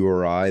maybe you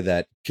or I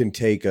that can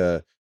take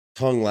a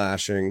tongue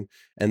lashing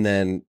and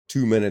then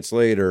 2 minutes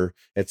later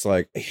it's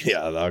like,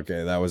 yeah,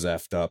 okay, that was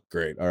effed up,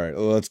 great, all right,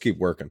 well, let's keep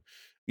working.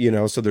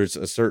 So there's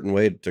a certain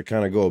way to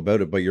kind of go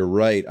about it. But you're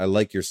right, I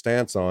like your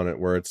stance on it,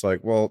 where it's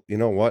like, well, you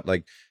know what,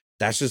 like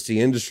that's just the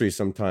industry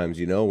sometimes,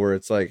 where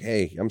it's like,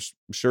 hey, I'm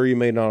sure you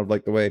may not have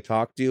liked the way I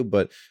talked to you,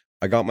 but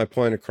I got my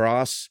point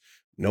across.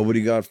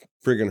 Nobody got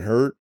friggin'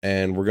 hurt,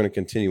 and we're going to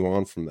continue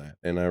on from that.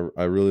 And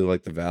I really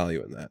like the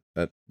value in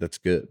that. That's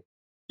good.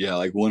 Yeah,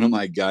 like one of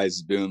my guys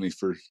has been with me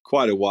for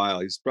quite a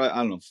while. He's probably, I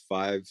don't know,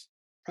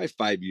 probably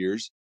 5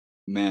 years.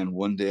 Man,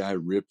 one day I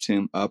ripped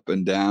him up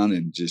and down,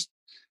 and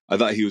I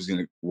thought he was going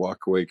to walk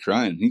away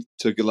crying. He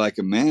took it like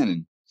a man.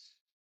 And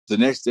the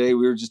next day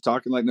we were just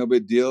talking like no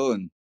big deal.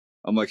 And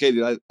I'm like, hey,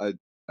 dude,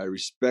 I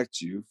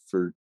respect you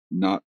for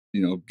not,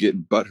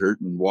 getting butthurt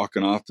and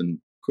walking off and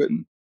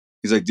quitting.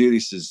 He's like, dude, he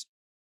says,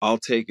 I'll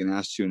take an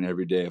ass chewing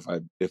every day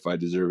if I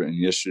deserve it. And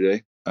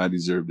yesterday I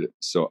deserved it.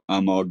 So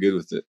I'm all good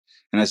with it.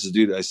 And I said,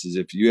 dude,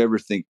 if you ever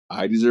think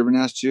I deserve an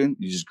ass chewing,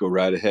 you just go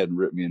right ahead and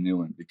rip me a new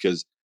one,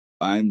 because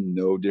I'm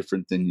no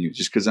different than you.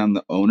 Just because I'm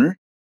the owner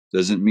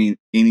doesn't mean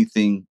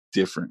anything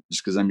different.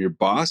 Just because I'm your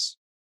boss,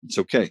 it's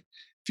okay.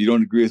 If you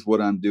don't agree with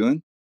what I'm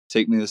doing,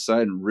 take me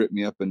aside and rip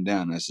me up and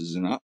down. I says,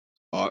 and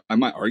I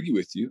might argue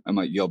with you. I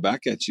might yell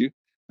back at you.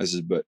 I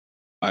says, but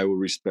I will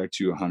respect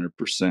you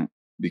 100%,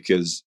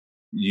 because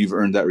you've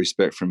earned that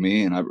respect from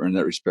me and I've earned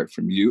that respect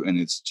from you. And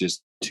it's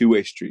just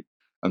two-way street.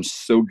 I'm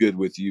so good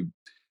with you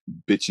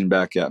bitching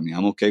back at me.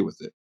 I'm okay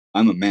with it.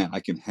 I'm a man. I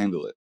can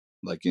handle it.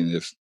 Like, and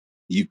if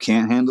you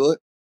can't handle it,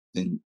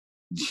 then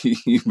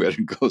you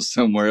better go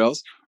somewhere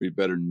else, or you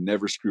better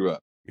never screw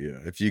up. Yeah.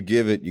 If you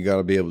give it, you got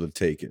to be able to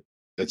take it.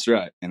 That's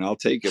right. And I'll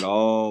take it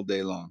all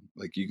day long.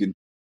 Like, you can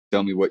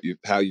tell me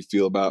how you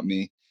feel about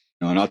me,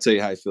 and I'll tell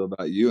you how I feel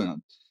about you. And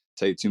I'll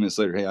tell you 2 minutes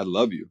later, hey, I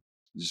love you.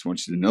 I just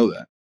want you to know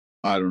that.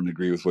 I don't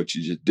agree with what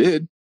you just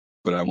did,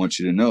 but I want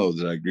you to know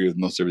that I agree with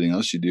most everything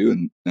else you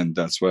do. And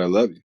that's why I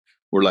love you.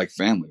 We're like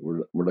family.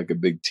 We're like a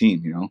big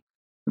team,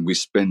 and we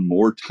spend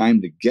more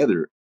time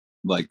together,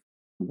 like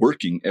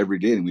working every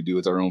day, than we do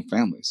with our own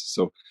families.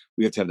 So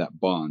we have to have that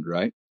bond,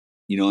 right?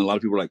 And a lot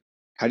of people are like,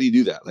 how do you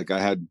do that? Like, I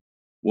had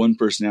one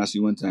person ask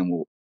me one time,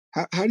 well,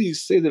 how do you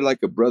say they're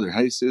like a brother? How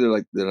do you say they're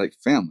like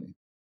family?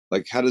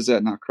 Like, how does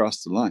that not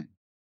cross the line?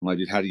 I'm like,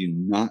 dude, how do you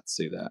not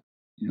say that?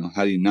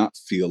 How do you not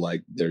feel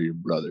like they're your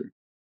brother?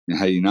 And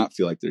how do you not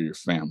feel like they're your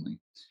family?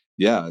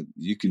 Yeah,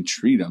 you can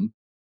treat them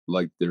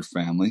like their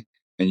family,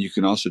 and you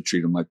can also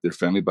treat them like their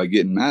family by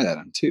getting mad at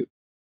them too.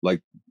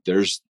 Like,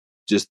 there's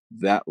just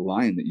that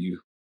line that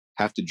you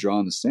have to draw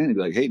in the sand and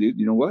be like, hey, dude,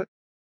 you know what?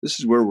 This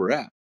is where we're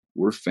at.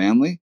 We're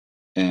family,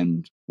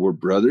 and we're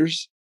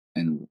brothers,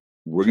 and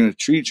we're going to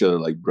treat each other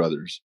like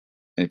brothers.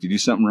 And if you do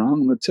something wrong,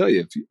 I'm going to tell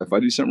you. If I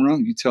do something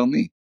wrong, you tell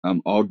me.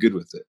 I'm all good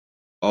with it.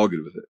 All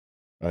good with it.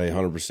 I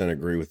 100%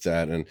 agree with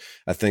that. And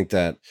I think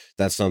that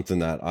that's something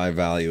that I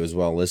value as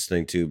well,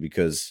 listening to,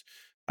 because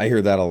I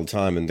hear that all the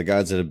time. And the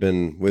guys that have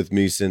been with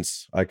me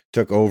since I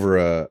took over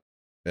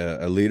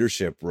a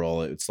leadership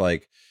role, it's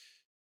like,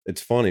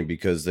 it's funny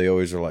because they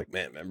always are like,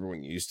 man, remember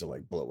when you used to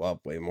like blow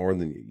up way more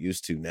than you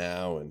used to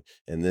now,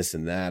 and this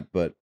and that.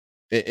 But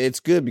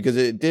it's good because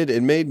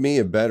it made me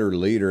a better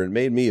leader. It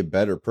made me a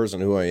better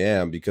person who I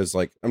am, because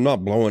like I'm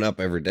not blowing up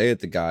every day at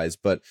the guys,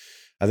 but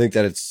I think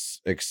that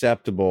it's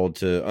acceptable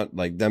to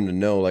like them to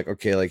know, like,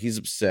 okay, like he's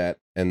upset,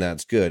 and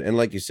that's good. And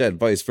like you said,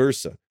 vice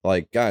versa,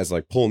 like guys,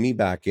 like pull me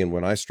back in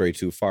when I stray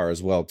too far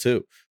as well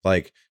too.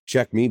 Like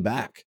check me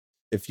back.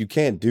 If you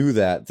can't do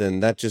that, then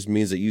that just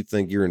means that you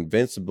think you're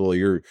invincible.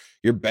 You're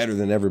better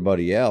than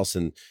everybody else.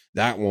 And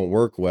that won't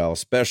work well,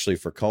 especially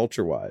for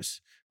culture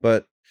wise.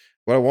 But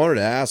what I wanted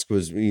to ask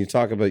was, when you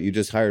talk about you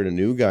just hired a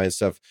new guy and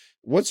stuff,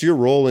 what's your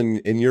role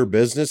in your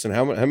business, and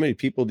how many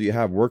people do you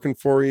have working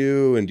for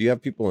you? And do you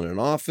have people in an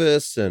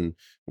office, and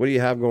what do you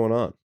have going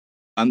on?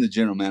 I'm the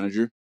general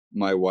manager.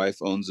 My wife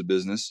owns the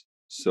business.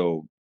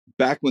 So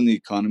back when the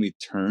economy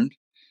turned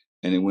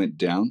and it went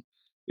down,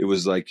 it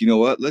was like, you know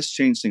what, let's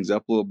change things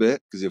up a little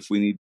bit. Because if we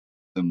need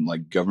some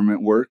like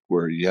government work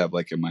where you have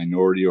like a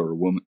minority or a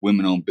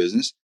women-owned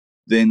business,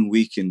 then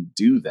we can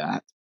do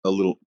that a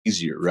little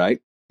easier,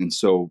 right? And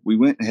so we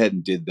went ahead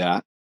and did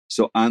that.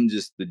 So I'm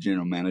just the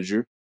general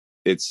manager.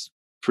 It's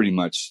pretty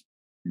much,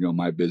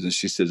 my business.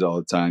 She says all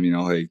the time,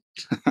 hey,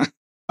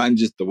 I'm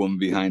just the woman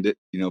behind it,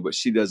 but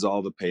she does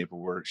all the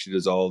paperwork. She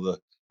does all the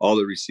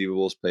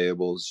receivables,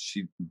 payables.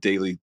 She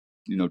daily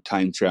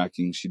time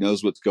tracking. She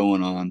knows what's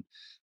going on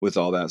with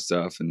all that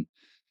stuff. And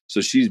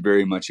so she's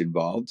very much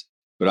involved,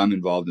 but I'm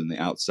involved in the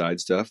outside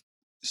stuff.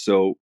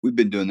 So we've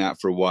been doing that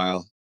for a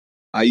while.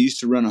 I used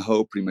to run a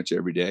hoe pretty much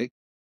every day.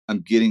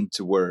 I'm getting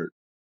to where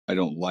I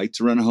don't like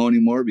to run a hoe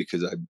anymore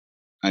because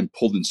I'm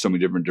pulled in so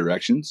many different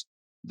directions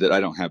that I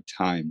don't have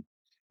time.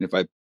 And if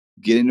I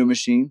get into a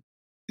machine,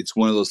 it's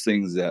one of those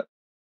things that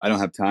I don't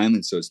have time,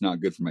 and so it's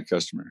not good for my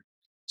customer.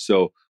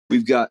 So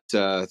we've got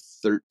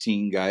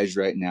 13 guys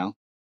right now.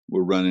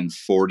 We're running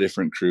 4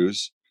 different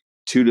crews,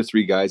 2 to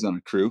 3 guys on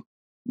a crew.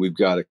 We've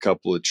got a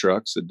couple of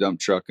trucks, a dump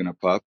truck and a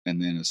pup,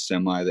 and then a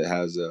semi that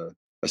has a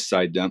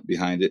side dump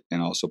behind it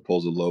and also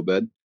pulls a low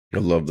bed. I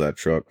love that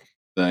truck.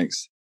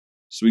 Thanks.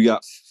 So we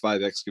got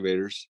 5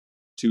 excavators,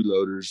 2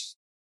 loaders,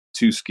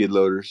 2 skid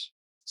loaders.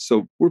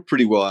 So we're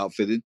pretty well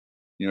outfitted.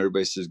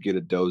 Everybody says get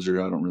a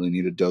dozer. I don't really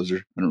need a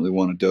dozer. I don't really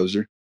want a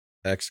dozer.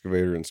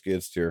 Excavator and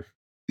skid steer.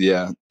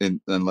 Yeah.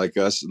 And like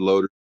us,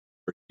 loaders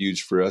are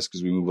huge for us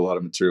because we move a lot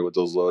of material with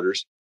those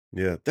loaders.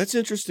 Yeah, that's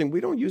interesting.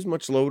 We don't use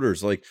much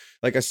loaders. Like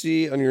I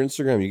see on your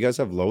Instagram, you guys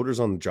have loaders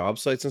on the job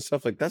sites and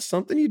stuff. Like that's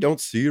something you don't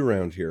see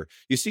around here.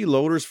 You see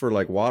loaders for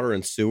like water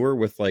and sewer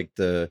with like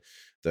the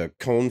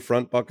cone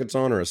front buckets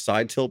on, or a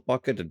side tilt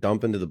bucket to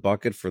dump into the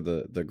bucket for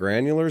the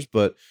granulars,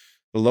 but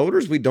the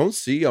loaders we don't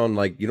see on,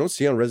 like, you don't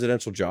see on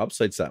residential job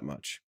sites that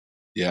much.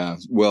 Yeah.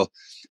 Well,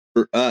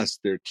 for us,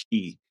 they're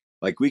key.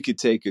 Like we could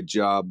take a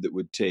job that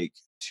would take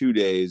 2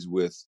 days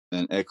with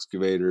an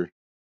excavator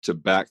to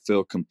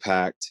backfill,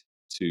 compact,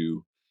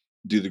 to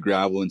do the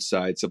gravel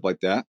inside, stuff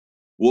like that.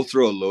 We'll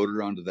throw a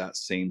loader onto that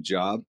same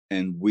job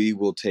and we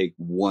will take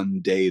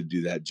 1 day to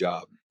do that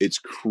job. It's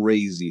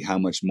crazy how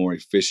much more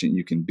efficient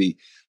you can be.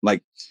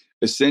 Like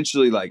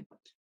essentially, like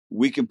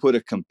we can put a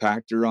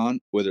compactor on,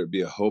 whether it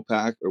be a hoe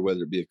pack or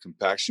whether it be a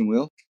compaction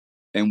wheel,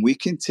 and we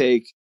can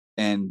take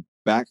and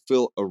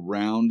backfill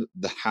around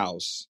the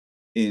house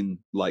in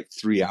like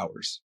 3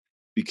 hours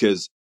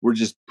because we're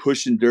just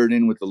pushing dirt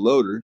in with the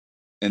loader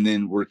and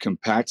then we're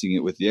compacting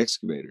it with the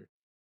excavator.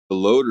 The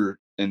loader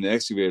and the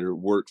excavator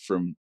work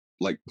from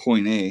like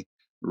point A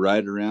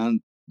right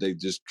around, they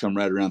just come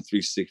right around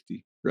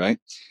 360, right?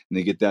 And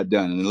they get that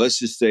done. And let's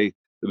just say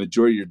the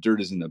majority of your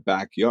dirt is in the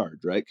backyard,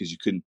 right? Because you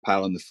couldn't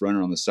pile in the front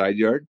or on the side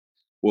yard.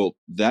 Well,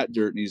 that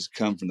dirt needs to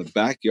come from the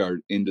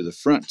backyard into the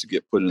front to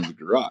get put into the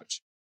garage.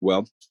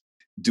 Well,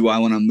 do I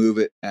want to move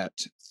it at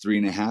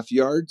 3.5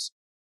 yards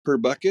per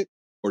bucket?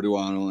 Or do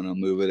I want to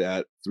move it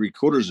at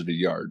 3/4 of a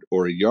yard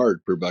or a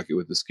yard per bucket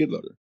with the skid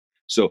loader?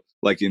 So,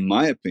 like in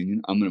my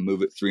opinion, I'm going to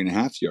move it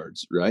 3.5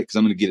 yards, right? Because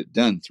I'm going to get it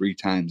done 3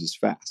 times as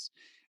fast.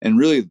 And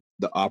really,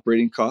 the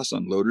operating cost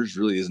on loaders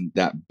really isn't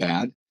that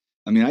bad.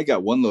 I mean, I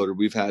got one loader.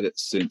 We've had it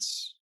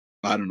since,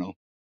 I don't know.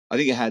 I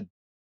think it had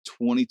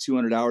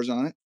 2,200 hours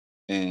on it.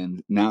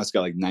 And now it's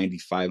got like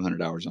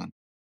 9,500 hours on it.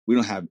 We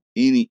don't have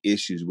any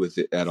issues with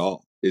it at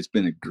all. It's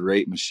been a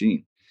great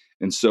machine.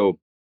 And so,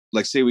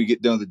 like, say we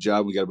get done with the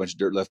job, we got a bunch of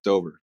dirt left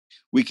over.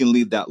 We can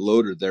leave that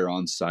loader there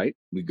on site.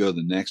 We go to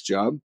the next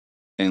job.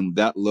 And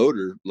that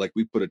loader, like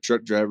we put a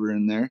truck driver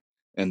in there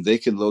and they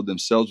can load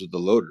themselves with the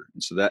loader.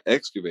 And so that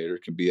excavator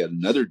can be at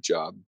another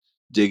job,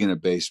 digging a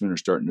basement or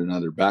starting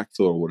another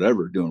backfill or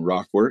whatever, doing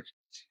rock work.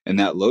 And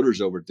that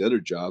loader's over at the other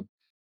job,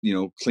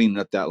 cleaning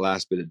up that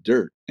last bit of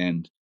dirt.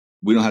 And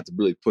we don't have to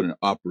really put an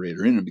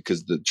operator in them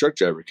because the truck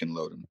driver can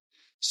load them.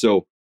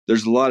 So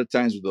there's a lot of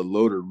times where the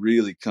loader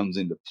really comes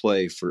into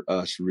play for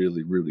us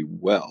really, really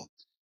well.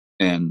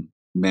 And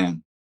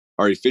man,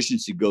 our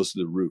efficiency goes to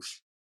the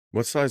roof.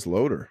 What size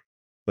loader?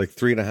 Like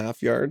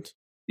 3.5 yards?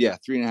 Yeah,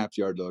 3.5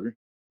 yard loader.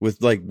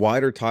 With like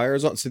wider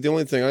tires on. So the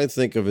only thing I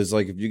think of is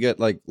like if you get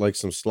like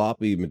some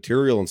sloppy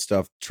material and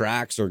stuff,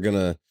 tracks are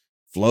gonna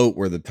float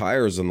where the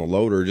tires on the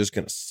loader are just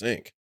gonna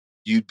sink.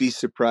 You'd be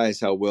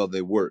surprised how well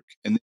they work.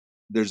 And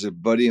there's a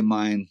buddy of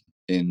mine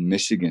in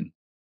Michigan,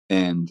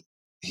 and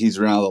he's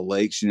around the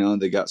lakes,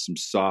 they got some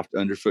soft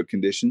underfoot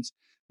conditions.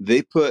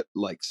 They put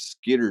like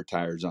skidder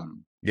tires on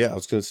them. Yeah, I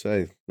was gonna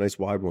say, nice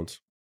wide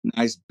ones.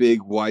 Nice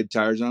big wide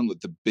tires on them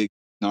with the big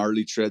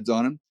gnarly treads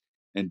on them.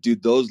 And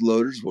dude, those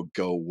loaders will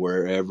go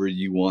wherever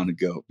you want to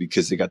go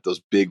because they got those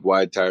big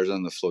wide tires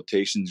on. The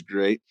flotation's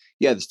great.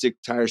 Yeah, the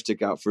tires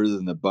stick out further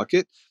than the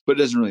bucket, but it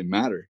doesn't really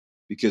matter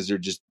because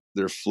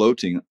they're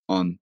floating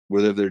on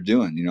whatever they're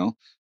doing,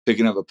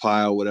 picking up a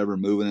pile, whatever,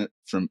 moving it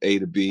from A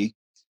to B.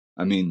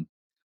 I mean,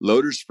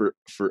 loaders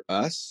for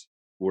us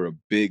were a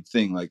big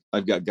thing. Like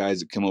I've got guys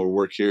that come over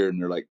work here and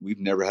they're like, we've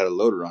never had a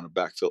loader on a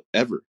backfill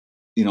ever.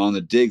 On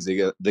the digs, they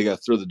got to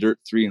throw the dirt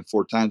 3 and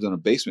 4 times on a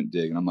basement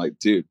dig. And I'm like,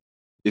 dude,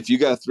 if you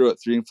got to throw it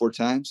 3 and 4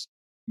 times,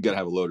 you got to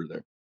have a loader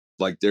there.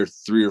 Like their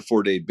 3 or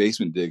 4 day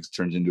basement digs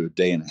turns into a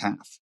day and a half.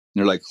 And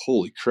they're like,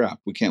 holy crap,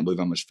 we can't believe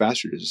how much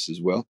faster it is as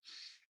well.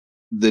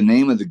 The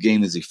name of the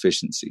game is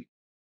efficiency.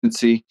 And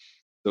see,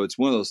 so it's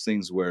one of those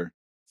things where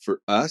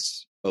for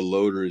us, a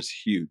loader is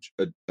huge.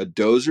 A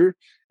dozer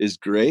is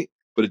great,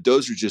 but a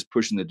dozer is just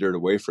pushing the dirt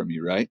away from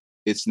you, right?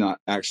 It's not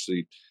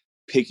actually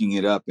picking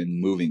it up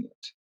and moving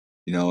it,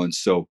 and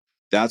so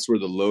that's where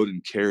the load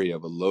and carry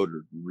of a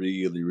loader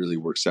really, really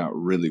works out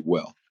really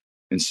well.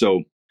 And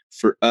so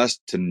for us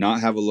to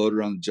not have a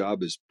loader on the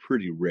job is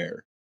pretty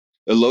rare.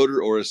 A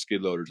loader or a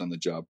skid loader's on the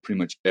job pretty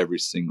much every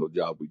single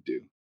job we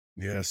do.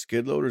 Yeah,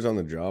 skid loaders on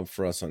the job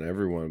for us on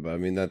everyone, but I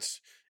mean that's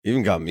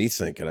even got me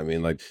thinking. I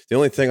mean, like the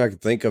only thing I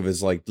could think of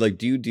is like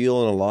do you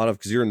deal in a lot of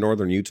because you're in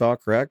northern Utah,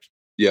 correct?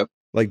 Yep.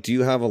 Like, do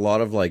you have a lot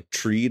of like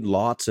treed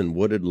lots and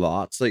wooded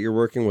lots that you're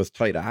working with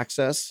tight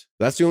access?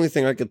 That's the only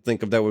thing I could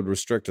think of that would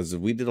restrict us. If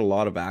we did a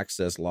lot of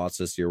access lots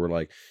this year, we're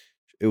like,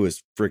 it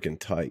was freaking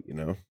tight, you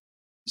know?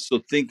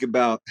 So think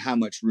about how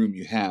much room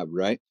you have,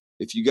 right?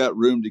 If you got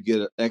room to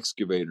get an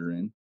excavator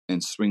in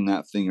and swing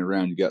that thing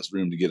around, you got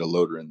room to get a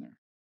loader in there.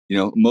 You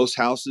know, most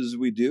houses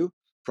we do,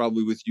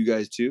 probably with you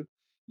guys too,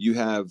 you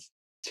have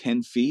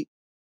 10 feet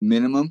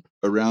minimum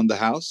around the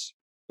house,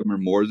 some are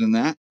more than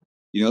that,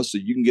 you know, so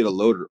you can get a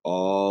loader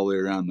all the way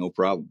around, no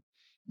problem.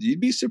 You'd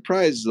be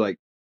surprised, like,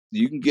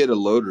 you can get a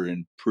loader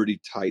in pretty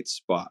tight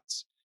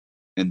spots,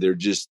 and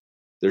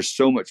they're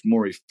so much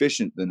more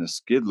efficient than a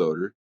skid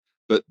loader.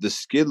 But the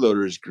skid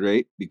loader is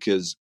great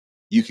because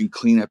you can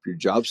clean up your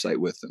job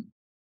site with them.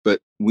 But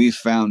we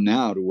found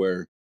now to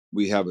where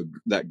we have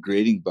that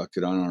grading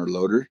bucket on our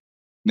loader.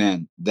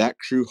 Man, that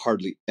crew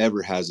hardly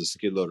ever has a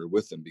skid loader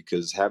with them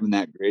because having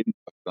that grading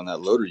bucket on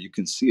that loader, you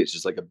can see it's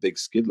just like a big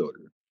skid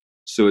loader.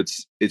 So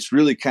it's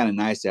really kind of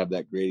nice to have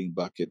that grading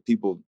bucket.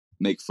 People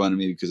make fun of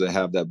me because I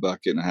have that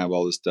bucket and I have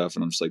all this stuff,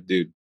 and I'm just like,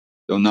 dude,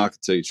 don't knock it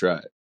till you try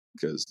it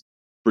because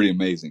pretty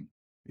amazing.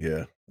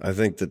 Yeah. I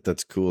think that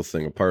that's a cool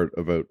thing apart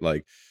about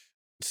like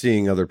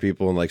seeing other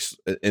people and like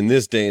in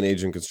this day and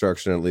age in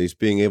construction, at least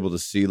being able to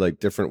see like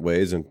different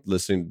ways and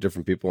listening to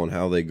different people and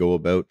how they go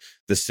about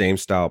the same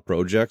style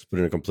projects, but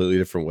in a completely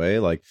different way.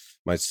 Like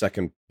my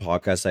second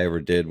podcast I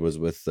ever did was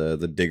with the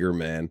Digger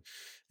Man.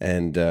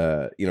 And,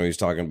 you know, he's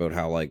talking about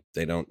how like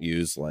they don't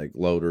use like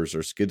loaders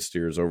or skid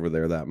steers over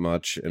there that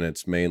much. And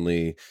it's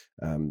mainly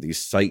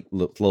these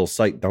little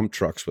site dump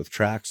trucks with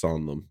tracks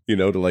on them, you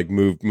know, to like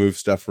move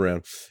stuff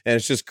around. And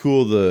it's just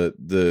cool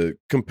the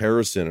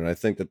comparison. And I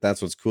think that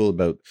that's what's cool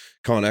about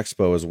Con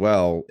Expo as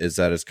well, is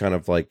that it's kind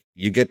of like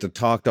you get to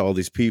talk to all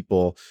these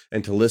people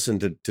and to listen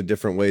to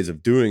different ways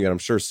of doing it. I'm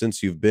sure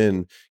since you've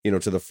been, you know,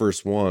 to the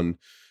first one,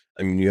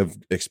 I mean, you have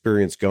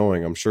experience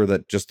going. I'm sure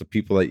that just the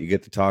people that you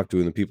get to talk to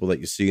and the people that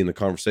you see and the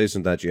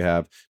conversations that you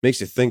have makes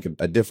you think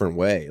a different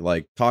way.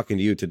 Like talking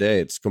to you today,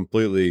 it's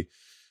completely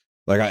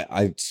like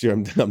I see.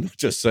 I'm not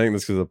just saying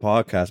this because of the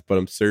podcast, but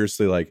I'm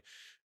seriously like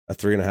a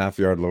 3.5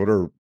 yard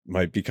loader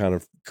might be kind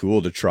of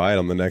cool to try it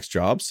on the next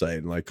job site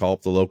and like call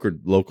up the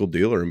local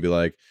dealer and be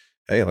like,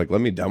 hey, like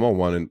let me demo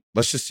one and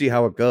let's just see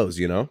how it goes.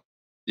 You know?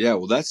 Yeah,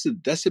 well, that's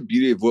the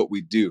beauty of what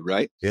we do,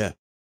 right? Yeah.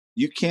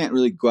 You can't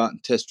really go out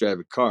and test drive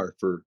a car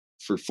for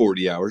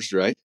 40 hours,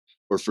 right?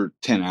 Or for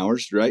 10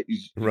 hours, right? You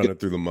Run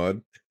it through the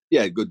mud.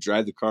 yeah, go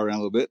drive the car around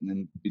a little bit and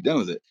then be done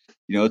with it.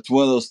 You know, it's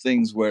one of those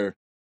things where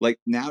like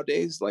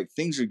nowadays, like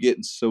things are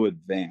getting so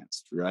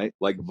advanced, right?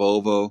 Like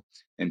Volvo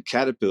and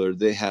Caterpillar,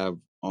 they have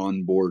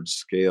onboard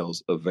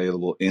scales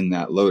available in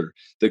that loader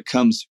that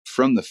comes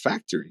from the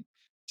factory.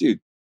 Dude,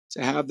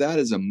 to have that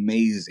is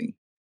amazing.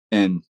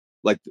 And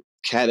like the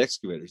Cat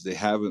excavators, they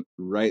have it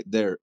right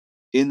there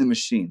in the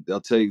machine.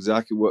 They'll tell you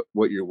exactly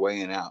what you're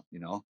weighing out, you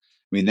know?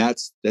 I mean,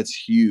 that's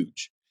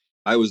huge.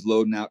 I was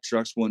loading out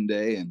trucks one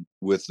day and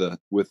with a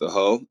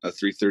hoe, a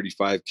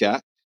 335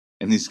 cat,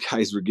 and these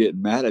guys were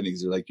getting mad at me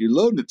because they're like, "You're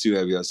loading it too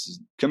heavy." I says,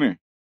 "Come here,"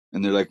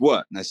 and they're like,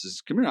 "What?" And I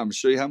says, "Come here, I'm gonna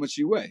show you how much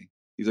you weigh."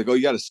 He's like, "Oh,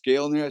 you got a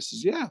scale in there?" I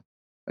says, "Yeah."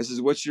 I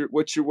says, "What's your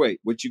weight?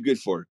 What you good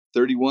for?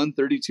 31,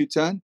 32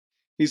 ton?"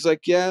 He's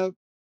like, "Yeah,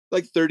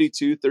 like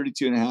 32,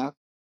 32 and a half."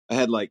 I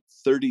had like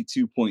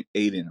 32.8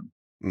 in him.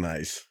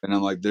 Nice. And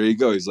I'm like, there you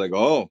go. He's like,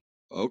 oh,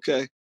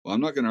 okay. Well,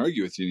 I'm not going to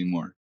argue with you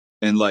anymore.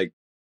 And like,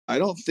 I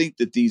don't think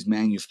that these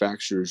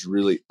manufacturers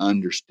really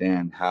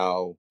understand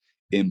how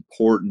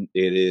important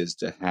it is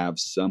to have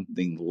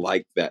something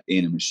like that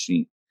in a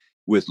machine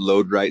with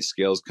load right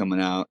scales coming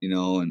out, you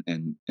know,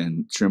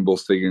 and Trimble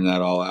figuring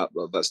that all out,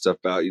 all that stuff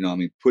out, you know, I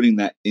mean, putting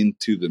that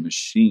into the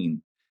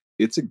machine,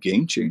 it's a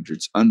game changer.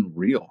 It's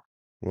unreal.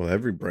 Well,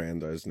 every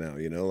brand does now,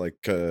 you know, like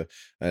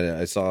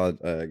I saw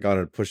got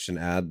a pushed an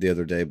ad the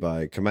other day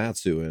by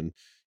Komatsu, and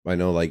I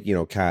know like, you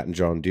know, Cat and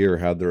John Deere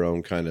had their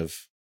own kind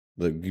of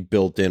like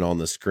built in on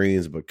the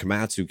screens, but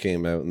Komatsu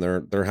came out and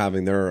they're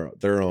having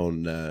their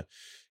own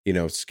you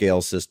know,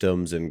 scale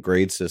systems and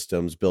grade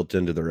systems built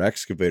into their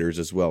excavators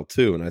as well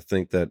too. And I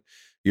think that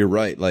you're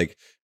right. Like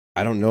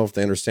I don't know if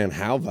they understand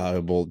how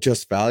valuable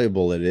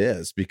it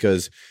is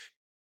because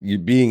you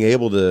being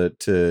able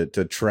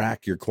to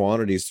track your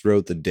quantities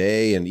throughout the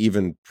day and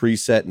even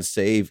preset and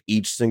save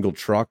each single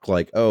truck,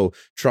 like, oh,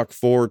 truck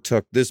 4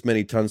 took this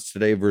many tons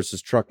today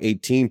versus truck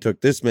 18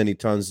 took this many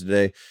tons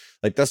today.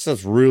 Like that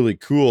stuff's really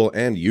cool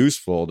and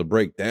useful to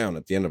break down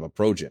at the end of a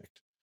project.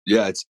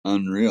 Yeah, it's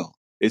unreal.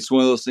 It's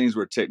one of those things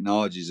where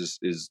technology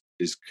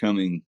is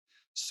coming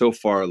so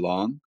far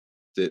along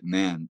that,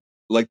 man,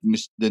 like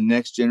the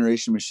next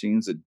generation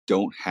machines that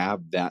don't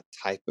have that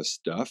type of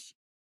stuff,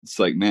 it's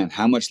like, man,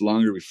 how much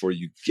longer before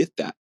you get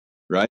that,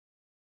 right?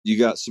 You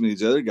got some of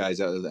these other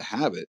guys out there that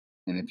have it,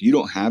 and if you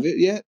don't have it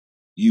yet,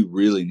 you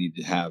really need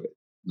to have it.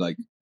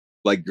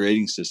 Like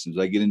grading systems.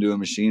 I get into a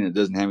machine and it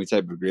doesn't have any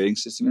type of grading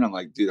system, and I'm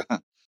like, dude,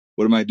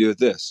 what am I do with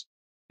this?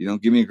 You know,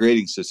 give me a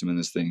grading system in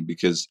this thing,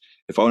 because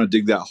if I want to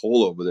dig that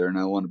hole over there and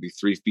I want to be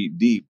 3 feet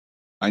deep,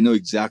 I know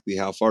exactly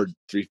how far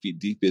 3 feet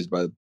deep is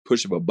by the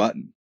push of a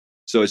button.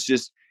 So it's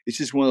just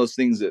one of those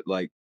things that,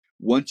 like,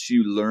 once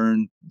you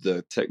learn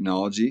the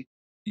technology,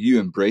 you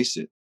embrace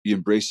it. You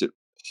embrace it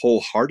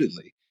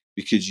wholeheartedly,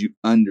 because you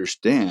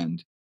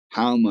understand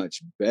how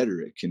much better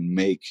it can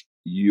make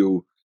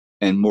you,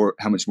 and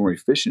how much more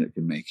efficient it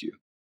can make you.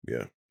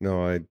 Yeah,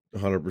 no, I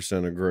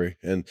 100% agree.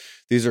 And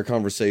these are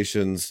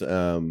conversations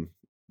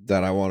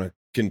that I want to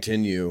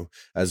continue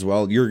as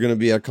well. You're going to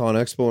be at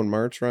ConExpo in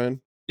March,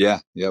 Ryan? Yeah,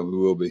 we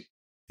will be.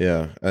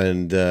 Yeah,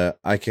 and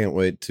I can't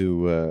wait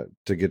to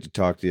get to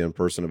talk to you in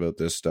person about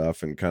this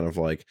stuff, and kind of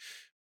like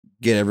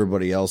get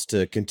everybody else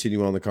to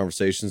continue on the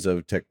conversations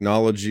of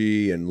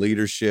technology and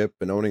leadership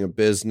and owning a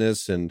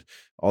business and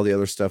all the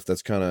other stuff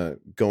that's kind of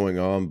going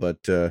on.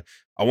 But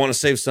I want to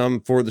save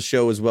some for the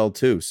show as well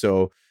too.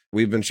 So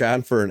we've been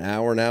chatting for an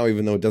hour now,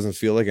 even though it doesn't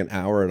feel like an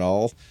hour at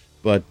all.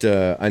 But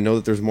I know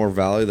that there's more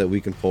value that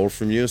we can pull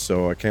from you.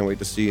 So I can't wait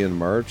to see you in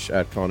March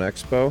at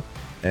ConExpo.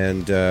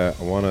 And I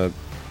want to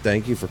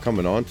thank you for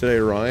coming on today,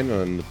 Ryan,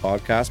 on the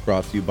podcast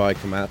brought to you by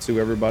Komatsu,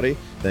 everybody.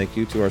 Thank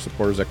you to our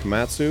supporters at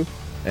Komatsu.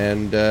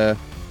 And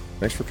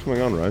thanks for coming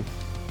on, Ryan.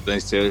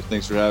 Thanks, Taylor.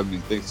 Thanks for having me.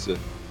 Thanks to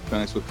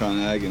ConExpo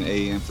ConAg and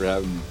AEM for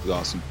having me. It was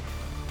awesome.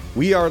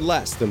 We are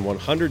less than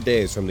 100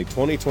 days from the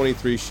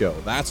 2023 show.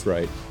 That's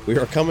right. We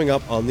are coming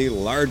up on the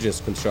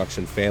largest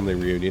construction family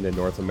reunion in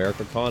North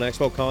America.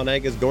 ConExpo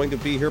ConAg is going to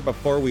be here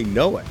before we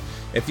know it.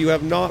 If you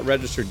have not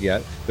registered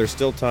yet, there's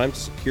still time to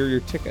secure your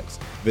tickets.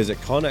 Visit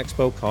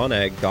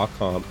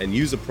conexpoconag.com and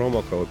use the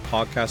promo code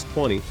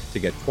podcast20 to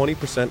get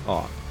 20%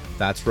 off.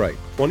 That's right,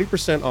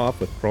 20% off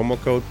with promo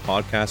code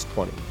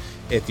podcast20.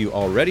 If you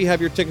already have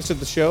your tickets to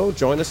the show,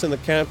 join us in the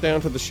countdown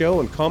to the show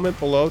and comment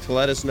below to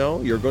let us know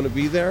you're going to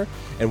be there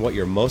and what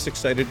you're most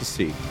excited to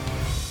see.